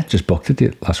Barcelona? Yeah, just booked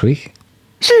it last week.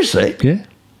 Seriously? Yeah.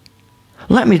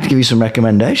 Let me give you some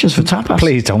recommendations for tapas.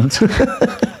 Please don't.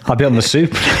 I'll be on the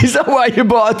soup. Is that why you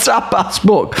bought a tapas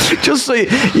book? Just so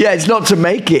it's not to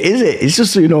make it, is it? It's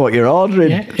just so you know what you're ordering.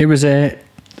 Yeah, it was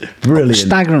brilliant.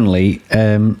 Staggeringly,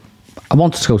 I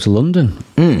wanted to go to London,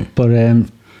 but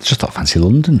just don't fancy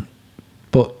London.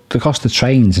 But the cost of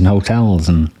trains and hotels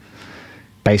and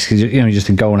basically,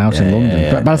 just going out in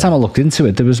London. But by the time I looked into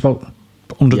it, there was about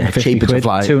 150 quid, to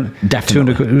fly,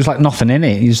 200 quid. It was like nothing in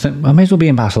it. You just think, I may as well be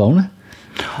in Barcelona.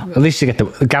 At least you get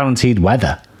the guaranteed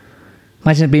weather.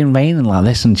 Imagine it being raining like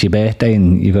this and it's your birthday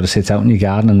and you've got to sit out in your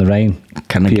garden in the rain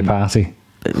for your party.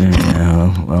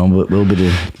 Well, we'll be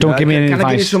doing. Don't give me any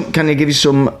advice. Can I give you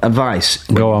some advice?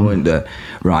 Go on.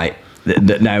 Right.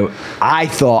 Now, I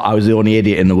thought I was the only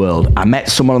idiot in the world. I met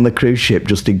someone on the cruise ship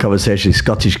just in conversation, a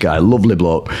Scottish guy, lovely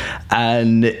bloke,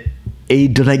 and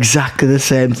he'd done exactly the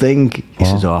same thing. He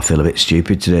says, I feel a bit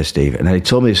stupid today, Steve. And then he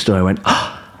told me the story. I went,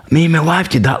 me and my wife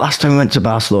did that last time we went to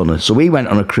Barcelona. So we went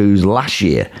on a cruise last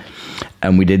year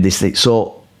and we did this thing.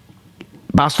 So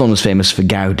Barcelona's famous for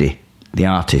Gaudi, the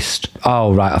artist.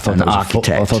 Oh, right. I thought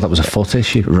that was a foot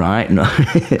issue. Right. No.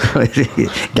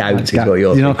 Gaudi.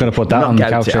 You're not going to put that on the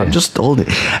couch. I'm just holding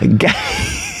it.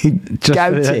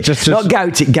 Gaudi. Not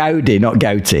Gauti. Gaudi, not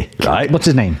Gauti. Right. What's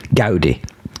his name? Gaudi.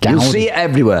 You'll see it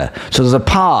everywhere. So there's a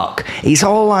park. It's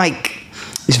all like,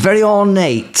 it's very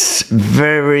ornate,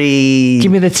 very...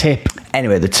 Give me the tip.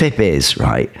 Anyway, the tip is,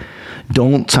 right,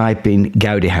 don't type in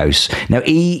Gaudi house. Now,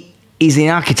 he is the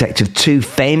architect of two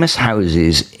famous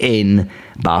houses in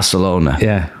Barcelona.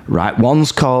 Yeah. Right?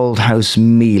 One's called House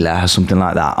Mila or something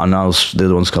like that, and the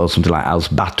other one's called something like House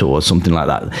Bato or something like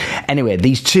that. Anyway,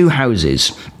 these two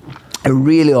houses are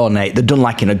really ornate. They're done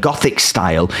like in a Gothic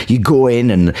style. You go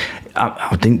in and...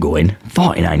 I didn't go in.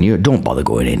 49 euros. Don't bother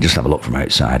going in. Just have a look from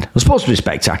outside. They're supposed to be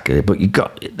spectacular, but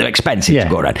they're expensive to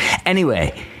go around.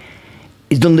 Anyway,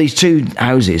 he's done these two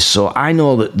houses, so I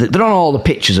know that they're on all the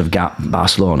pictures of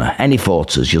Barcelona. Any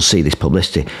photos, you'll see this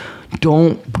publicity.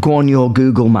 Don't go on your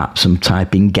Google Maps and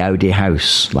type in Gaudi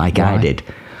house like I did.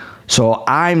 So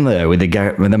I'm there with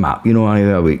the map. You know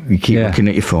how you keep looking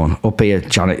at your phone. Up here,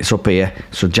 Janet, it's up here.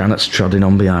 So Janet's trotting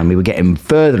on behind me. We're getting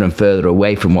further and further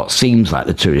away from what seems like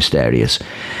the tourist areas.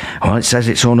 Well, it says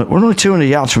we're only 200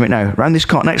 yards from it now. Round this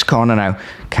next corner now.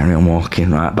 Carry on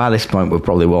walking. Right. By this point, we've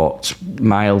probably walked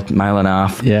mile and a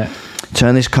half. Yeah.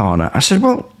 Turn this corner. I said,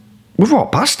 well, we've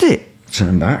walked past it.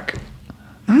 Turn back.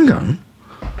 Hang on.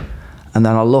 And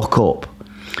then I look up.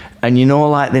 And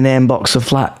like the name box of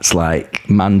flats, like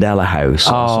Mandela House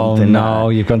or something. Oh, no,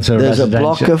 you've gone to There's a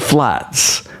block of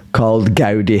flats called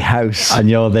Gaudi House. And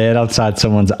you're there outside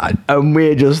someone's... And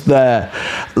we're just there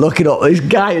looking up. This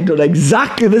guy had done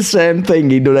exactly the same thing.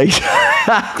 He'd done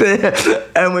exactly...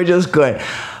 And we're just going...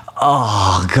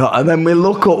 Oh, God. And then we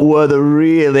look up where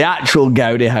the actual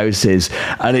Gaudi house is,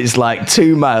 and it's like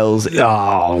 2 miles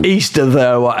east of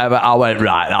there, whatever. I went,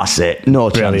 right, that's it.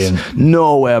 No chance.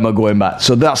 No way am I going back.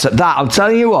 So that's it. That, I'm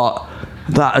telling you what,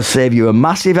 that'll save you a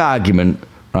massive argument,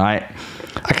 right?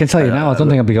 I can tell you now, I don't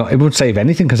think I'll be going. It won't save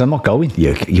anything because I'm not going.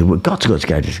 You've got to go to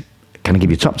Gaudi. Can I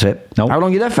give you a top tip? No. How long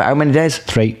are you there for? How many days?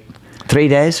 3. 3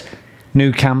 days?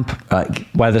 New Camp,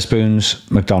 Weatherspoons,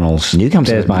 McDonald's. New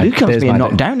Camp's being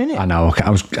knocked down, isn't it? I know.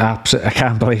 I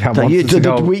can't believe I wanted to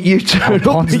go. I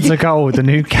wanted to go with the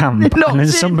New Camp, and then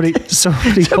somebody it's a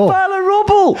pile of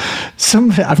rubble.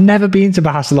 I've never been to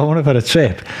Barcelona for a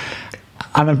trip,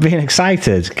 and I've been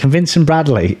excited, convincing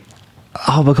Bradley.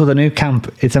 Oh, we'll go to the new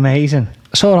camp. It's amazing.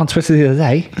 I saw it on Twitter the other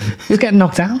day. He's getting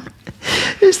knocked down.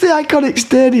 It's the iconic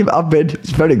stadium. I've been.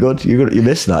 It's very good. You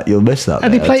miss that. You'll miss that. Are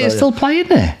they still playing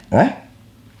there? Eh?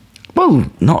 Well,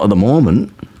 not at the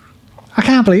moment. I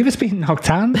can't believe it's been knocked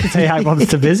down. To say I wanted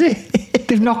to visit.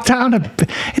 They've knocked down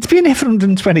it's been here for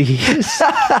 120 years.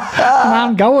 And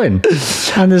I'm going.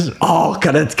 And there's... Oh,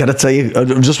 can I tell you,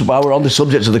 just while we're on the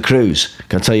subject of the cruise,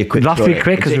 can I tell you a quick story? It'll have to be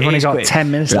quick because we've only got quick.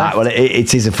 10 minutes left. Well,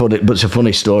 it is a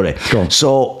funny story. Go on.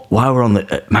 So, while we're on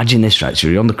imagine this, right? So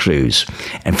we're on the cruise.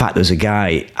 In fact, there's a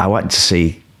guy I went to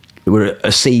see. We're at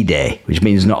a sea day, which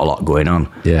means not a lot going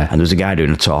on. Yeah. And there was a guy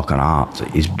doing a talk on art.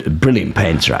 He's a brilliant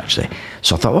painter, actually.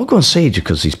 So I thought, well, I'll go and see it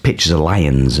because these pictures of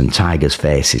lions and tigers'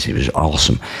 faces. It was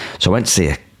awesome. So I went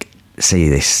to see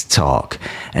this talk,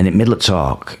 and in the middle of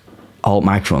talk, all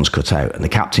microphones cut out, and the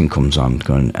captain comes on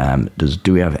going,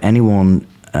 do we have anyone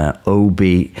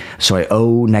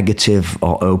O negative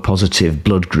or O positive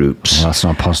blood groups? Well, that's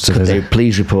not positive, is it?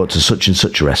 Please report to such and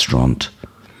such a restaurant.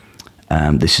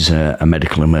 This is a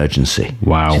medical emergency.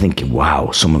 Wow. So you're thinking,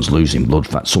 wow, someone's losing blood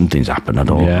fat. Something's happened. I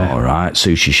don't know, all right?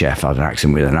 Sushi chef had an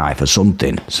accident with a knife or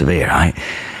something severe, right?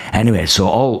 Anyway,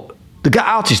 so the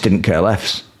artist didn't care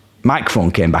less.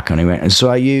 Microphone came back on anyway, and so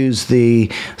I used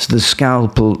the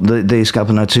scalpel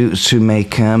now to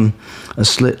make a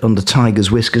slit on the tiger's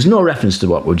whiskers. No reference to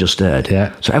what we just heard.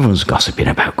 Yeah. So everyone's gossiping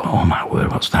about, oh my word,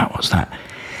 what's that?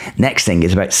 Next thing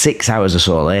is about 6 hours or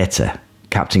so later,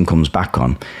 Captain comes back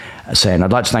on, saying,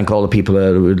 I'd like to thank all the people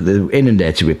who are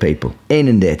inundated with people.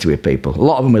 A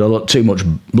lot of them with too much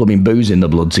blooming booze in the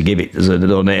blood to give it as a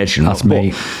donation. That's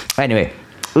me. Anyway,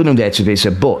 inundated with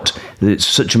it, but it's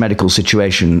such a medical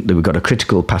situation that we've got a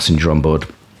critical passenger on board.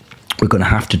 We're going to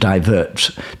have to divert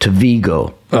to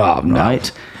Vigo. Oh, no.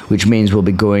 Right? Which means we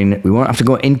won't have to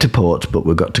go into port, but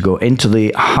we've got to go into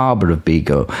the harbour of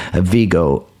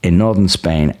Vigo in northern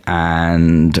Spain,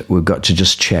 and we've got to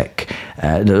just check.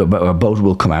 A boat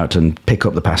will come out and pick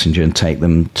up the passenger and take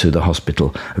them to the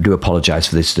hospital. I do apologise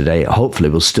for this today. Hopefully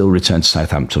we'll still return to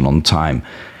Southampton on time.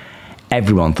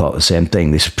 Everyone thought the same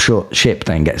thing. This ship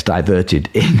then gets diverted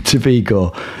into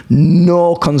Vigo.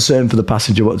 No concern for the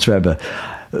passenger whatsoever.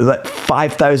 Like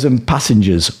 5,000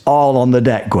 passengers all on the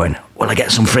deck going, will I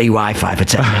get some free Wi-Fi for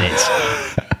 10 minutes?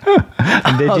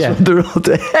 And did you?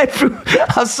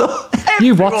 I saw everyone.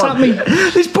 You WhatsApp me?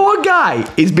 This poor guy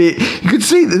you could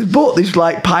see this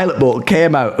like pilot boat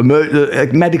came out, a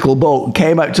medical boat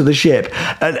came out to the ship,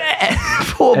 and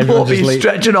poor boat is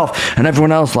stretching off, and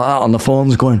everyone else like that on the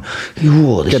phones going,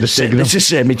 whoa, this just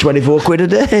saved me 24 quid a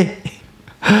day.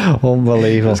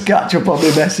 Unbelievable. Let's catch up on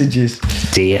the messages.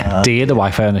 Dear the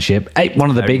Wi-Fi on the ship. Hey, one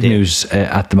of the big news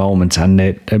at the moment, and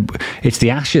it's the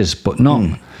Ashes, but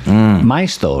not. My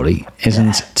story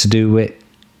isn't to do with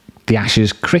the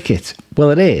Ashes cricket.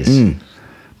 Well, it is.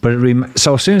 But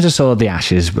so as soon as I saw the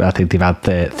Ashes, I think they've had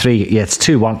three. Yeah, it's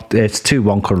 2-1. It's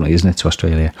 2-1 currently, isn't it, to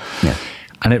Australia? Yeah.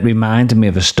 And it reminded me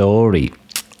of a story,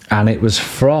 and it was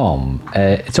from.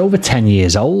 It's over 10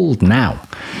 years old now.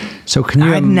 So can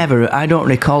you? I don't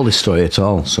recall this story at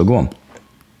all. So go on.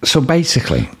 So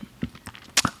basically,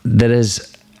 there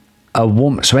is a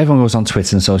woman. So everyone goes on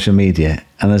Twitter and social media,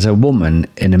 and there's a woman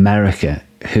in America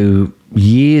who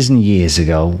years and years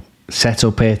ago set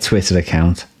up a Twitter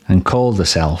account and called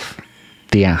herself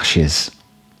the Ashes.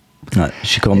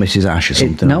 She called Mrs. Ash or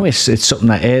something. No, it's something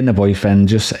that her and her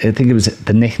boyfriend I think it was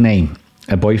the nickname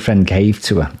her boyfriend gave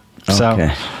to her. Okay. So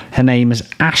her name is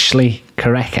Ashley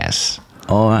Carreras.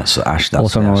 Oh, that's Ash. That's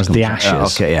also known as the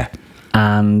Ashes. Okay, yeah.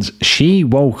 And she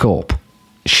woke up,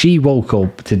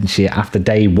 didn't she, after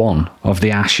day one of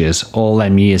the Ashes all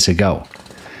them years ago,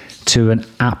 to an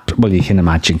app. Well, you can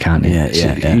imagine, can't you?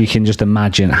 Yeah. You can just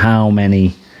imagine how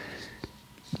many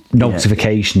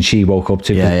notifications she woke up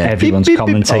to. Everyone's beep, beep,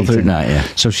 commentating. Beep, night, yeah.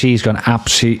 So she's gone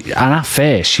absolutely. And at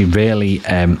first, she really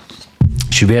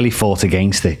fought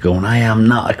against it, going, I am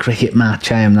not a cricket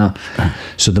match, I am not.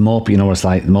 So the more, it's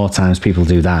like, the more times people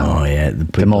do that,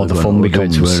 the more the fun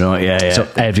becomes. So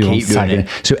everyone's tagging it.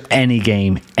 So any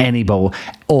game, any bowl,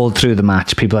 all through the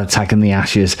match, people are tagging the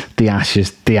Ashes.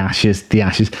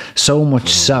 So much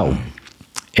so,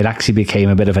 it actually became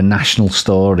a bit of a national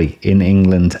story in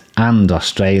England and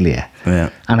Australia. Yeah.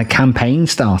 And a campaign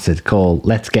started called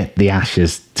Let's Get the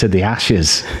Ashes to the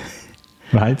Ashes.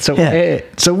 Right, so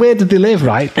where did they live?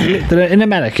 Right, they're in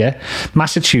America,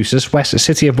 Massachusetts,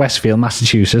 city of Westfield,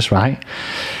 Massachusetts. Right,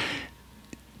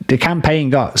 the campaign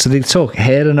they took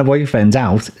her and her boyfriend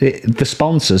out. The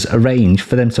sponsors arranged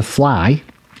for them to fly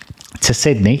to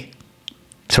Sydney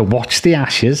to watch the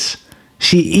Ashes.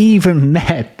 She even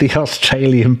met the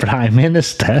Australian Prime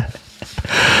Minister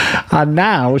And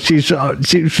now she's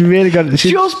really got...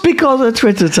 Just because her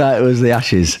Twitter title was The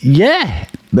Ashes, Yeah.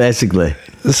 basically.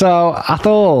 So I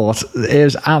thought it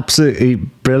was absolutely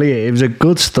brilliant. It was a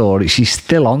good story. She's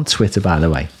still on Twitter, by the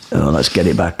way. Oh, let's get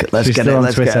it back. Let's She's get still it. on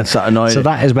Let's Twitter. get it. That annoying. So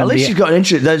that is when at least the- she's got an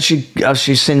interest. Has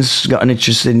she since got an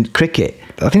interest in cricket?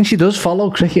 I think she does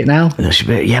follow cricket now.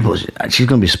 Yeah, but she's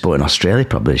going to be supporting Australia,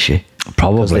 probably, is she?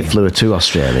 Probably. They flew her to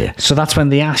Australia. So that's when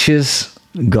the Ashes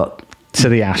Got to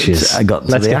the Ashes. I got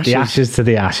to Let's the get the Ashes. Ashes to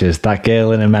the Ashes. That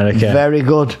girl in America. very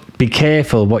good. Be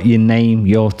careful what you name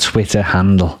your Twitter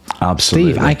handle.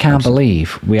 Absolutely. Steve, I can't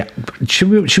believe should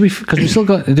we because we still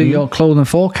got to do your clothing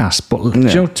forecast. But do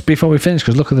you know, before we finish,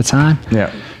 because look at the time.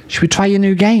 Yeah. Should we try your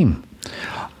new game?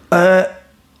 Do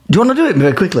you want to do it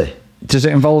very quickly? Does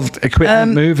it involve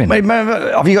equipment moving? Wait,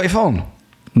 have you got your phone?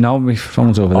 No, my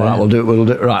phone's over All there. right, we'll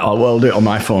do it. Right, we'll do it on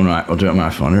my phone. Right, we'll do it on my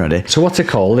phone. Ready? So what's it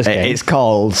called? This game? It's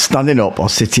called standing up or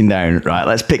sitting down. Right,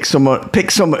 let's pick someone.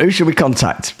 Who should we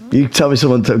contact? You tell me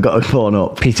someone to got a phone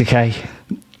up. Peter Kay.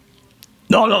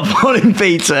 No, I'm not phoning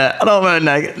Peter. I don't want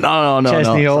to. No.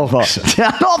 Chesney no. Hawks.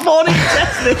 I'm not phoning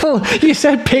Chesney. Well, you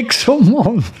said pick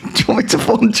someone. Do you want me to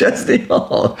phone Chesney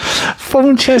Hawks?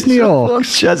 Phone Chesney Phone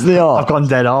Hawks. Chesney I've Hawks. gone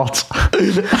dead hot.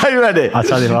 Are you ready? I'll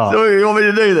tell you what. So you want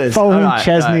me to do this? Phone All right,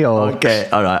 Chesney right. Hawks. Okay,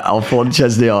 all right. I'll phone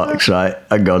Chesney Hawks. Right,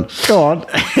 hang on. Go on.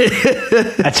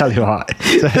 I tell you what.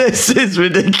 This is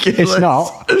ridiculous. It's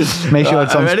not. Make sure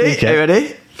it's on Are you ready? speaker. Are you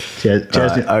ready? Chesney. All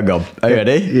right, hang on. Are you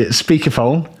ready? Yeah,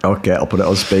 speakerphone. Okay, I'll put it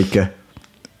on speaker.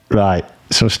 Right.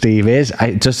 So Steve is.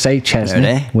 I just say Chesney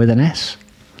Ready? with an S.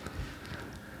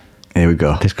 Here we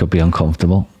go. This could be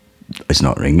uncomfortable. It's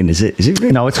not ringing, is it? Is it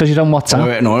ringing? No, it's because you're on WhatsApp. Oh,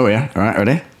 wait, no, yeah. All right,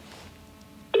 ready?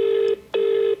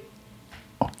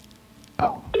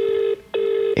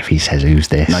 If he says who's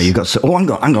this? No, you got to. Oh,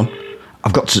 hang on.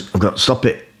 I've got to stop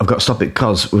it. I've got to stop it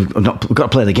because we've got to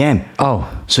play the game. Oh,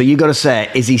 So you got to say,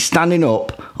 is he standing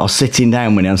up or sitting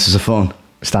down when he answers the phone?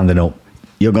 standing up.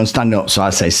 You're going to stand up, so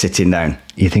I say sitting down.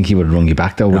 You think he would have rung you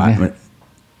back though, wouldn't you? Right.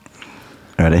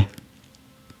 Ready?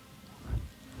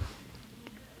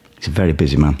 He's a very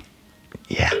busy man.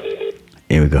 Yeah.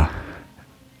 Here we go.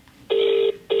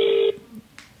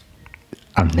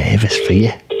 I'm nervous for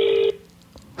you.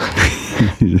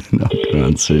 He's not going to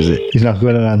answer, is it? He's not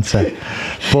going to answer.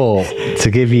 But to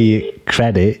give you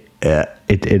credit, Yeah.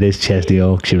 it is Chesney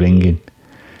Hawks you're ringing.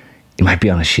 He might be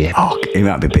on a ship. Oh, he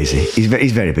might be busy. He's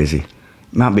very busy.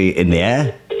 Might be in the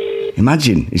air.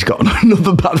 Imagine he's got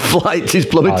another bad flight. He's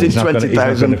plummeted he's not gonna- he's not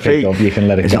 20,000 gonna pick feet. up. You can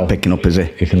let it He's go. not picking up, is he?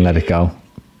 You can let it go.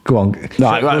 Go on.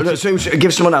 Right. So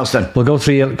give someone else then. We'll go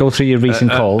through your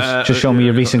recent calls. Just show me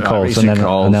your recent calls, and then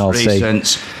I'll see.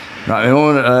 Right,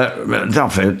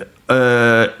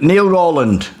 Neil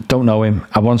Rowland. Don't know him.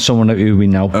 I want someone who we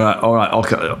know. All right.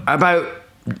 Okay.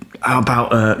 How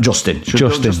about Justin? Should we go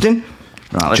Justin. Justin.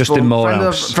 Right, let's Justin go.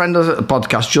 Morehouse. Friend of the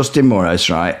podcast, Justin Morehouse.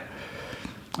 Right.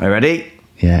 Are you ready?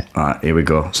 Yeah. All right. Here we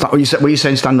go. Were you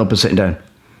saying stand up or sitting down?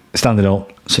 Standing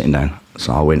up. Sitting down.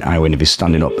 So I win if he's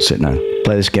standing up or sitting down.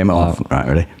 Play this game off. Right,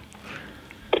 ready?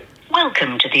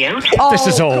 Welcome to the O2. This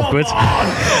is awkward.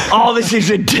 Oh, this is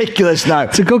ridiculous now.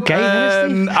 It's a good game,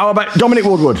 isn't it? How about Dominic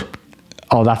Woodward?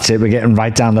 Oh, that's it. We're getting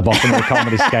right down the bottom of the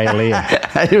comedy scale here.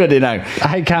 Are you ready now?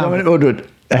 I can't. Dominic Woodward.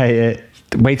 Hey,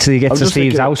 wait till you get I'm to just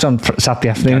Steve's thinking- house on Saturday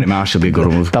afternoon. Danny Marsh will be a good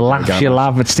one. The laughs you'll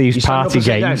have at Steve's You stand up party or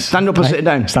sit down? games. Stand up or sit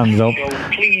down? Stand up.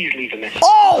 Please leave a message.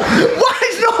 Oh, why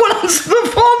is no one answering the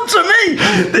phone to me?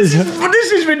 This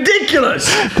is ridiculous.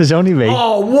 There's only me.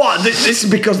 Oh, what? This is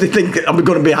because they think that I'm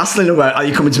going to be hassling about, are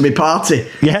you coming to my party?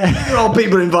 Yeah. They're all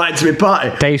people invited to my party.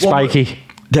 Dave What- Spikey.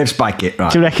 Dave Spikey,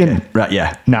 right. Do you reckon? Okay. Right,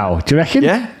 yeah. No. Do you reckon?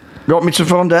 Yeah? You want me to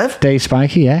phone Dave? Dave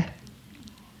Spikey, yeah.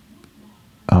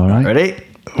 All right. Ready?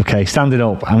 Okay, standing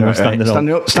up. I'm Right, standing up. stand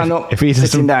up, stand up. If he Sitting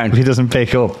doesn't, down. if he doesn't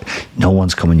pick up, no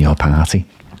one's coming to your party.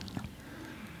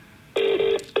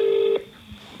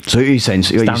 So who are you saying?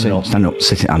 Standing up. Stand up.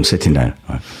 I'm sitting down.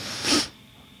 Right.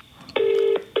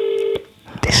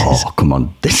 This is Oh, come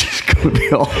on. This is going to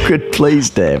be awkward. Please,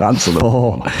 Dave, answer the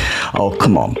phone. Oh,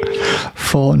 come on.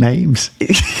 4 names,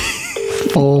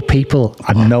 4 people,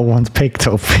 and no one's picked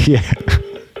up for you.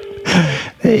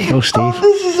 There you go, Steve.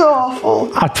 This is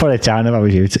awful. I'd put it down if I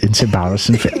was you. It's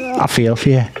embarrassing. I feel for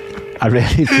you. I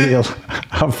really feel.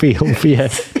 I feel for you.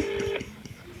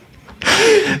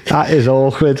 That is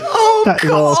awkward. Oh, That is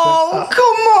come awkward.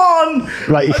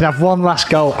 on. Right, you can have one last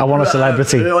go. I want a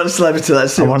celebrity. I want a celebrity.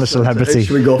 Let's see. I want a celebrity. Who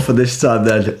should we go for this time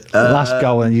then? Last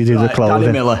go, and you do the right, clothing.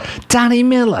 Danny Miller. Danny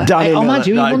Miller. Danny Hey, oh, Miller. man,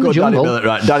 you Right, won the go jungle. Danny Miller.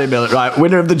 Right, Danny Miller. Right,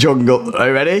 winner of the jungle. Are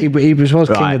you ready? He was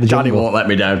king Right, of the Danny jungle. won't let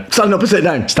me down. Stand up or sit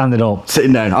down? Standing up.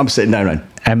 Sitting down. I'm sitting down,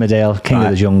 right? Emmerdale, king of Right.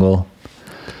 the jungle.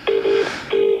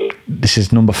 This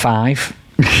is number 5.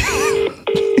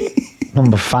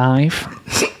 Number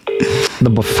 5.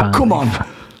 Number 5. Come on.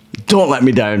 Don't let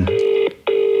me down.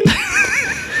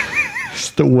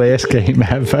 It's the worst game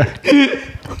ever.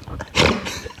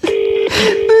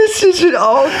 This is it.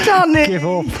 Oh, Danny. Give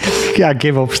up. Yeah,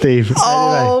 give up, Steve.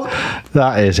 Oh. Anyway,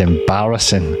 that is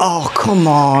embarrassing. Oh, come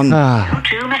on.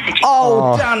 Two messages.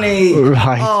 Oh, Danny.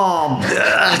 Right. Oh,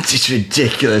 it's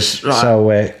ridiculous. Right. So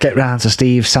get round to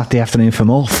Steve Saturday afternoon for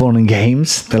more fun and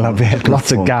games. There'll be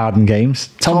lots of garden games.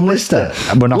 Tom Lister.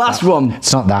 We're not Last that, one.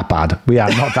 It's not that bad. We are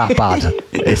not that bad.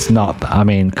 It's not. I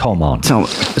mean, come on. So,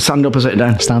 stand up or sit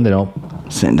down? Standing up.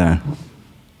 Sitting down.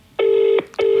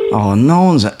 Oh, no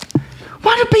one's...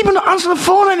 Why do people not answer the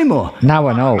phone anymore? Now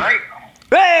I know. Right.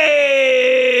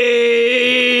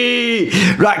 Hey!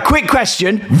 Right, quick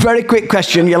question. Very quick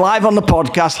question. You're live on the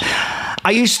podcast.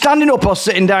 Are you standing up or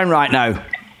sitting down right now?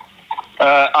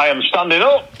 I am standing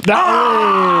up.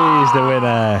 That is the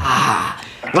winner.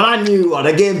 Well, I knew what.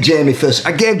 I gave Jamie first.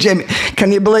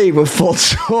 Can you believe we've fought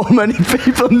so many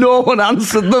people? No one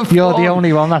answered the phone. You're the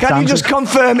only one that's Can you answered. just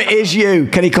confirm it is you?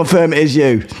 Can you confirm it is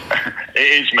you? It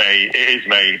is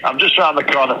me. I'm just round the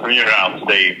corner from your house,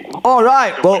 Steve. All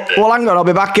right. Well, hang on. I'll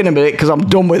be back in a minute because I'm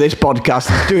done with this podcast.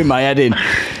 It's doing my head in.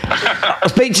 I'll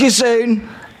speak to you soon.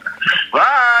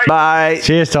 Bye. Bye.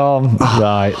 Cheers, Tom.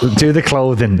 Right, do the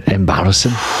clothing.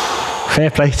 Embarrassing. Fair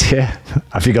play to you.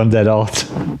 Have you gone dead hot?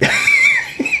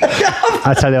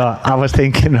 I tell you what, I was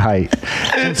thinking, right,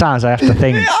 sometimes I have to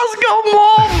think. It has gone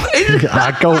warm.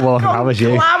 I'd go warm, I was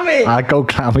you. Clammy. I'd go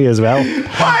clammy as well.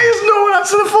 Why has no one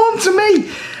answered the phone to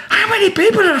me? How many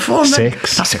people are on the phone?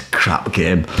 6. That's a crap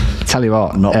game. Tell you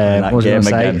what, Not playing that what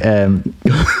was I game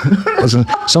gonna say?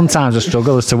 Sometimes I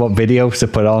struggle as to what videos to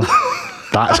put on.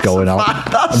 That's going on.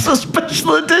 That's a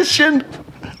special edition.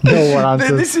 No one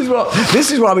answers. This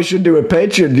is why we should do a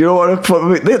Patreon. You know what?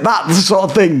 That sort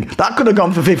of thing that could have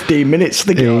gone for 15 minutes.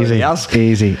 Think about it, yes.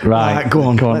 Easy. Right, go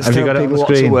on. Go on. Let's Have you tell got it on people the what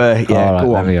to screen? wear. Yeah, All right,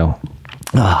 go on. there we go.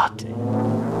 Ah, The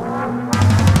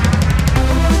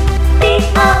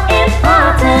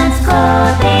All-Important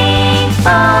Clothing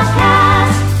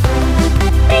Podcast.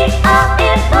 The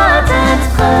All-Important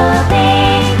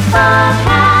Clothing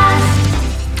Podcast.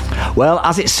 well,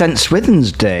 as it's St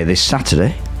Swithin's Day this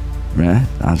Saturday, right,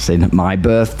 as in my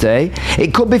birthday,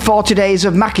 it could be 40 days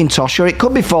of Macintosh or it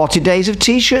could be 40 days of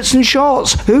T-shirts and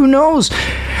shorts. Who knows?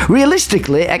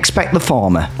 Realistically, expect the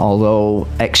former, although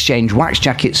exchange wax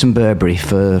jackets and Burberry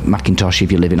for Macintosh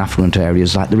if you live in affluent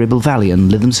areas like the Ribble Valley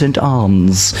and Lytham St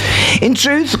Arms. In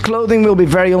truth, clothing will be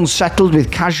very unsettled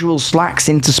with casual slacks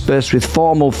interspersed with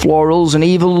formal florals and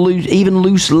even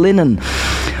loose linen.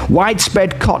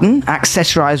 Widespread cotton,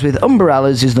 accessorised with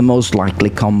umbrellas, is the most likely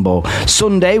combo.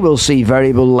 Sunday will see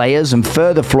variable layers and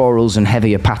further florals and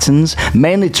heavier patterns,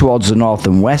 mainly towards the north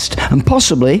and west, and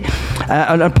possibly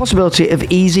a possibility of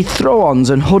easy throw-ons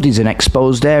and hoodies in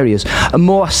exposed areas. A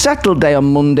more settled day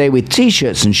on Monday with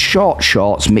t-shirts and short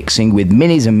shorts mixing with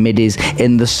minis and middies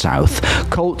in the south.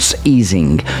 Coats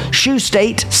easing. Shoe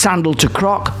state, sandal to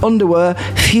croc, underwear,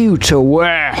 few to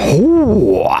wear.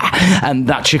 Ooh, and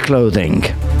that's your clothing.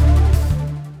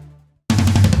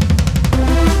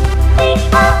 The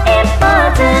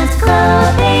All-Important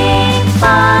Clothing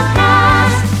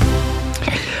Podcast.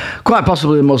 Quite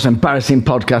possibly the most embarrassing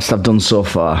podcast I've done so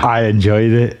far. I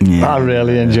enjoyed it. Yeah. I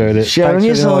really enjoyed it. Sharing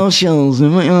your Thanks very much. socials.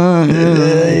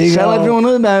 Tell everyone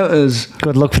about us.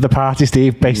 Good luck for the party,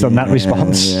 Steve, based on that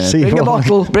response. Yeah. See you Bring a all.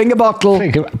 bottle. Bring a bottle.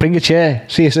 Bring a chair.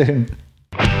 See you soon.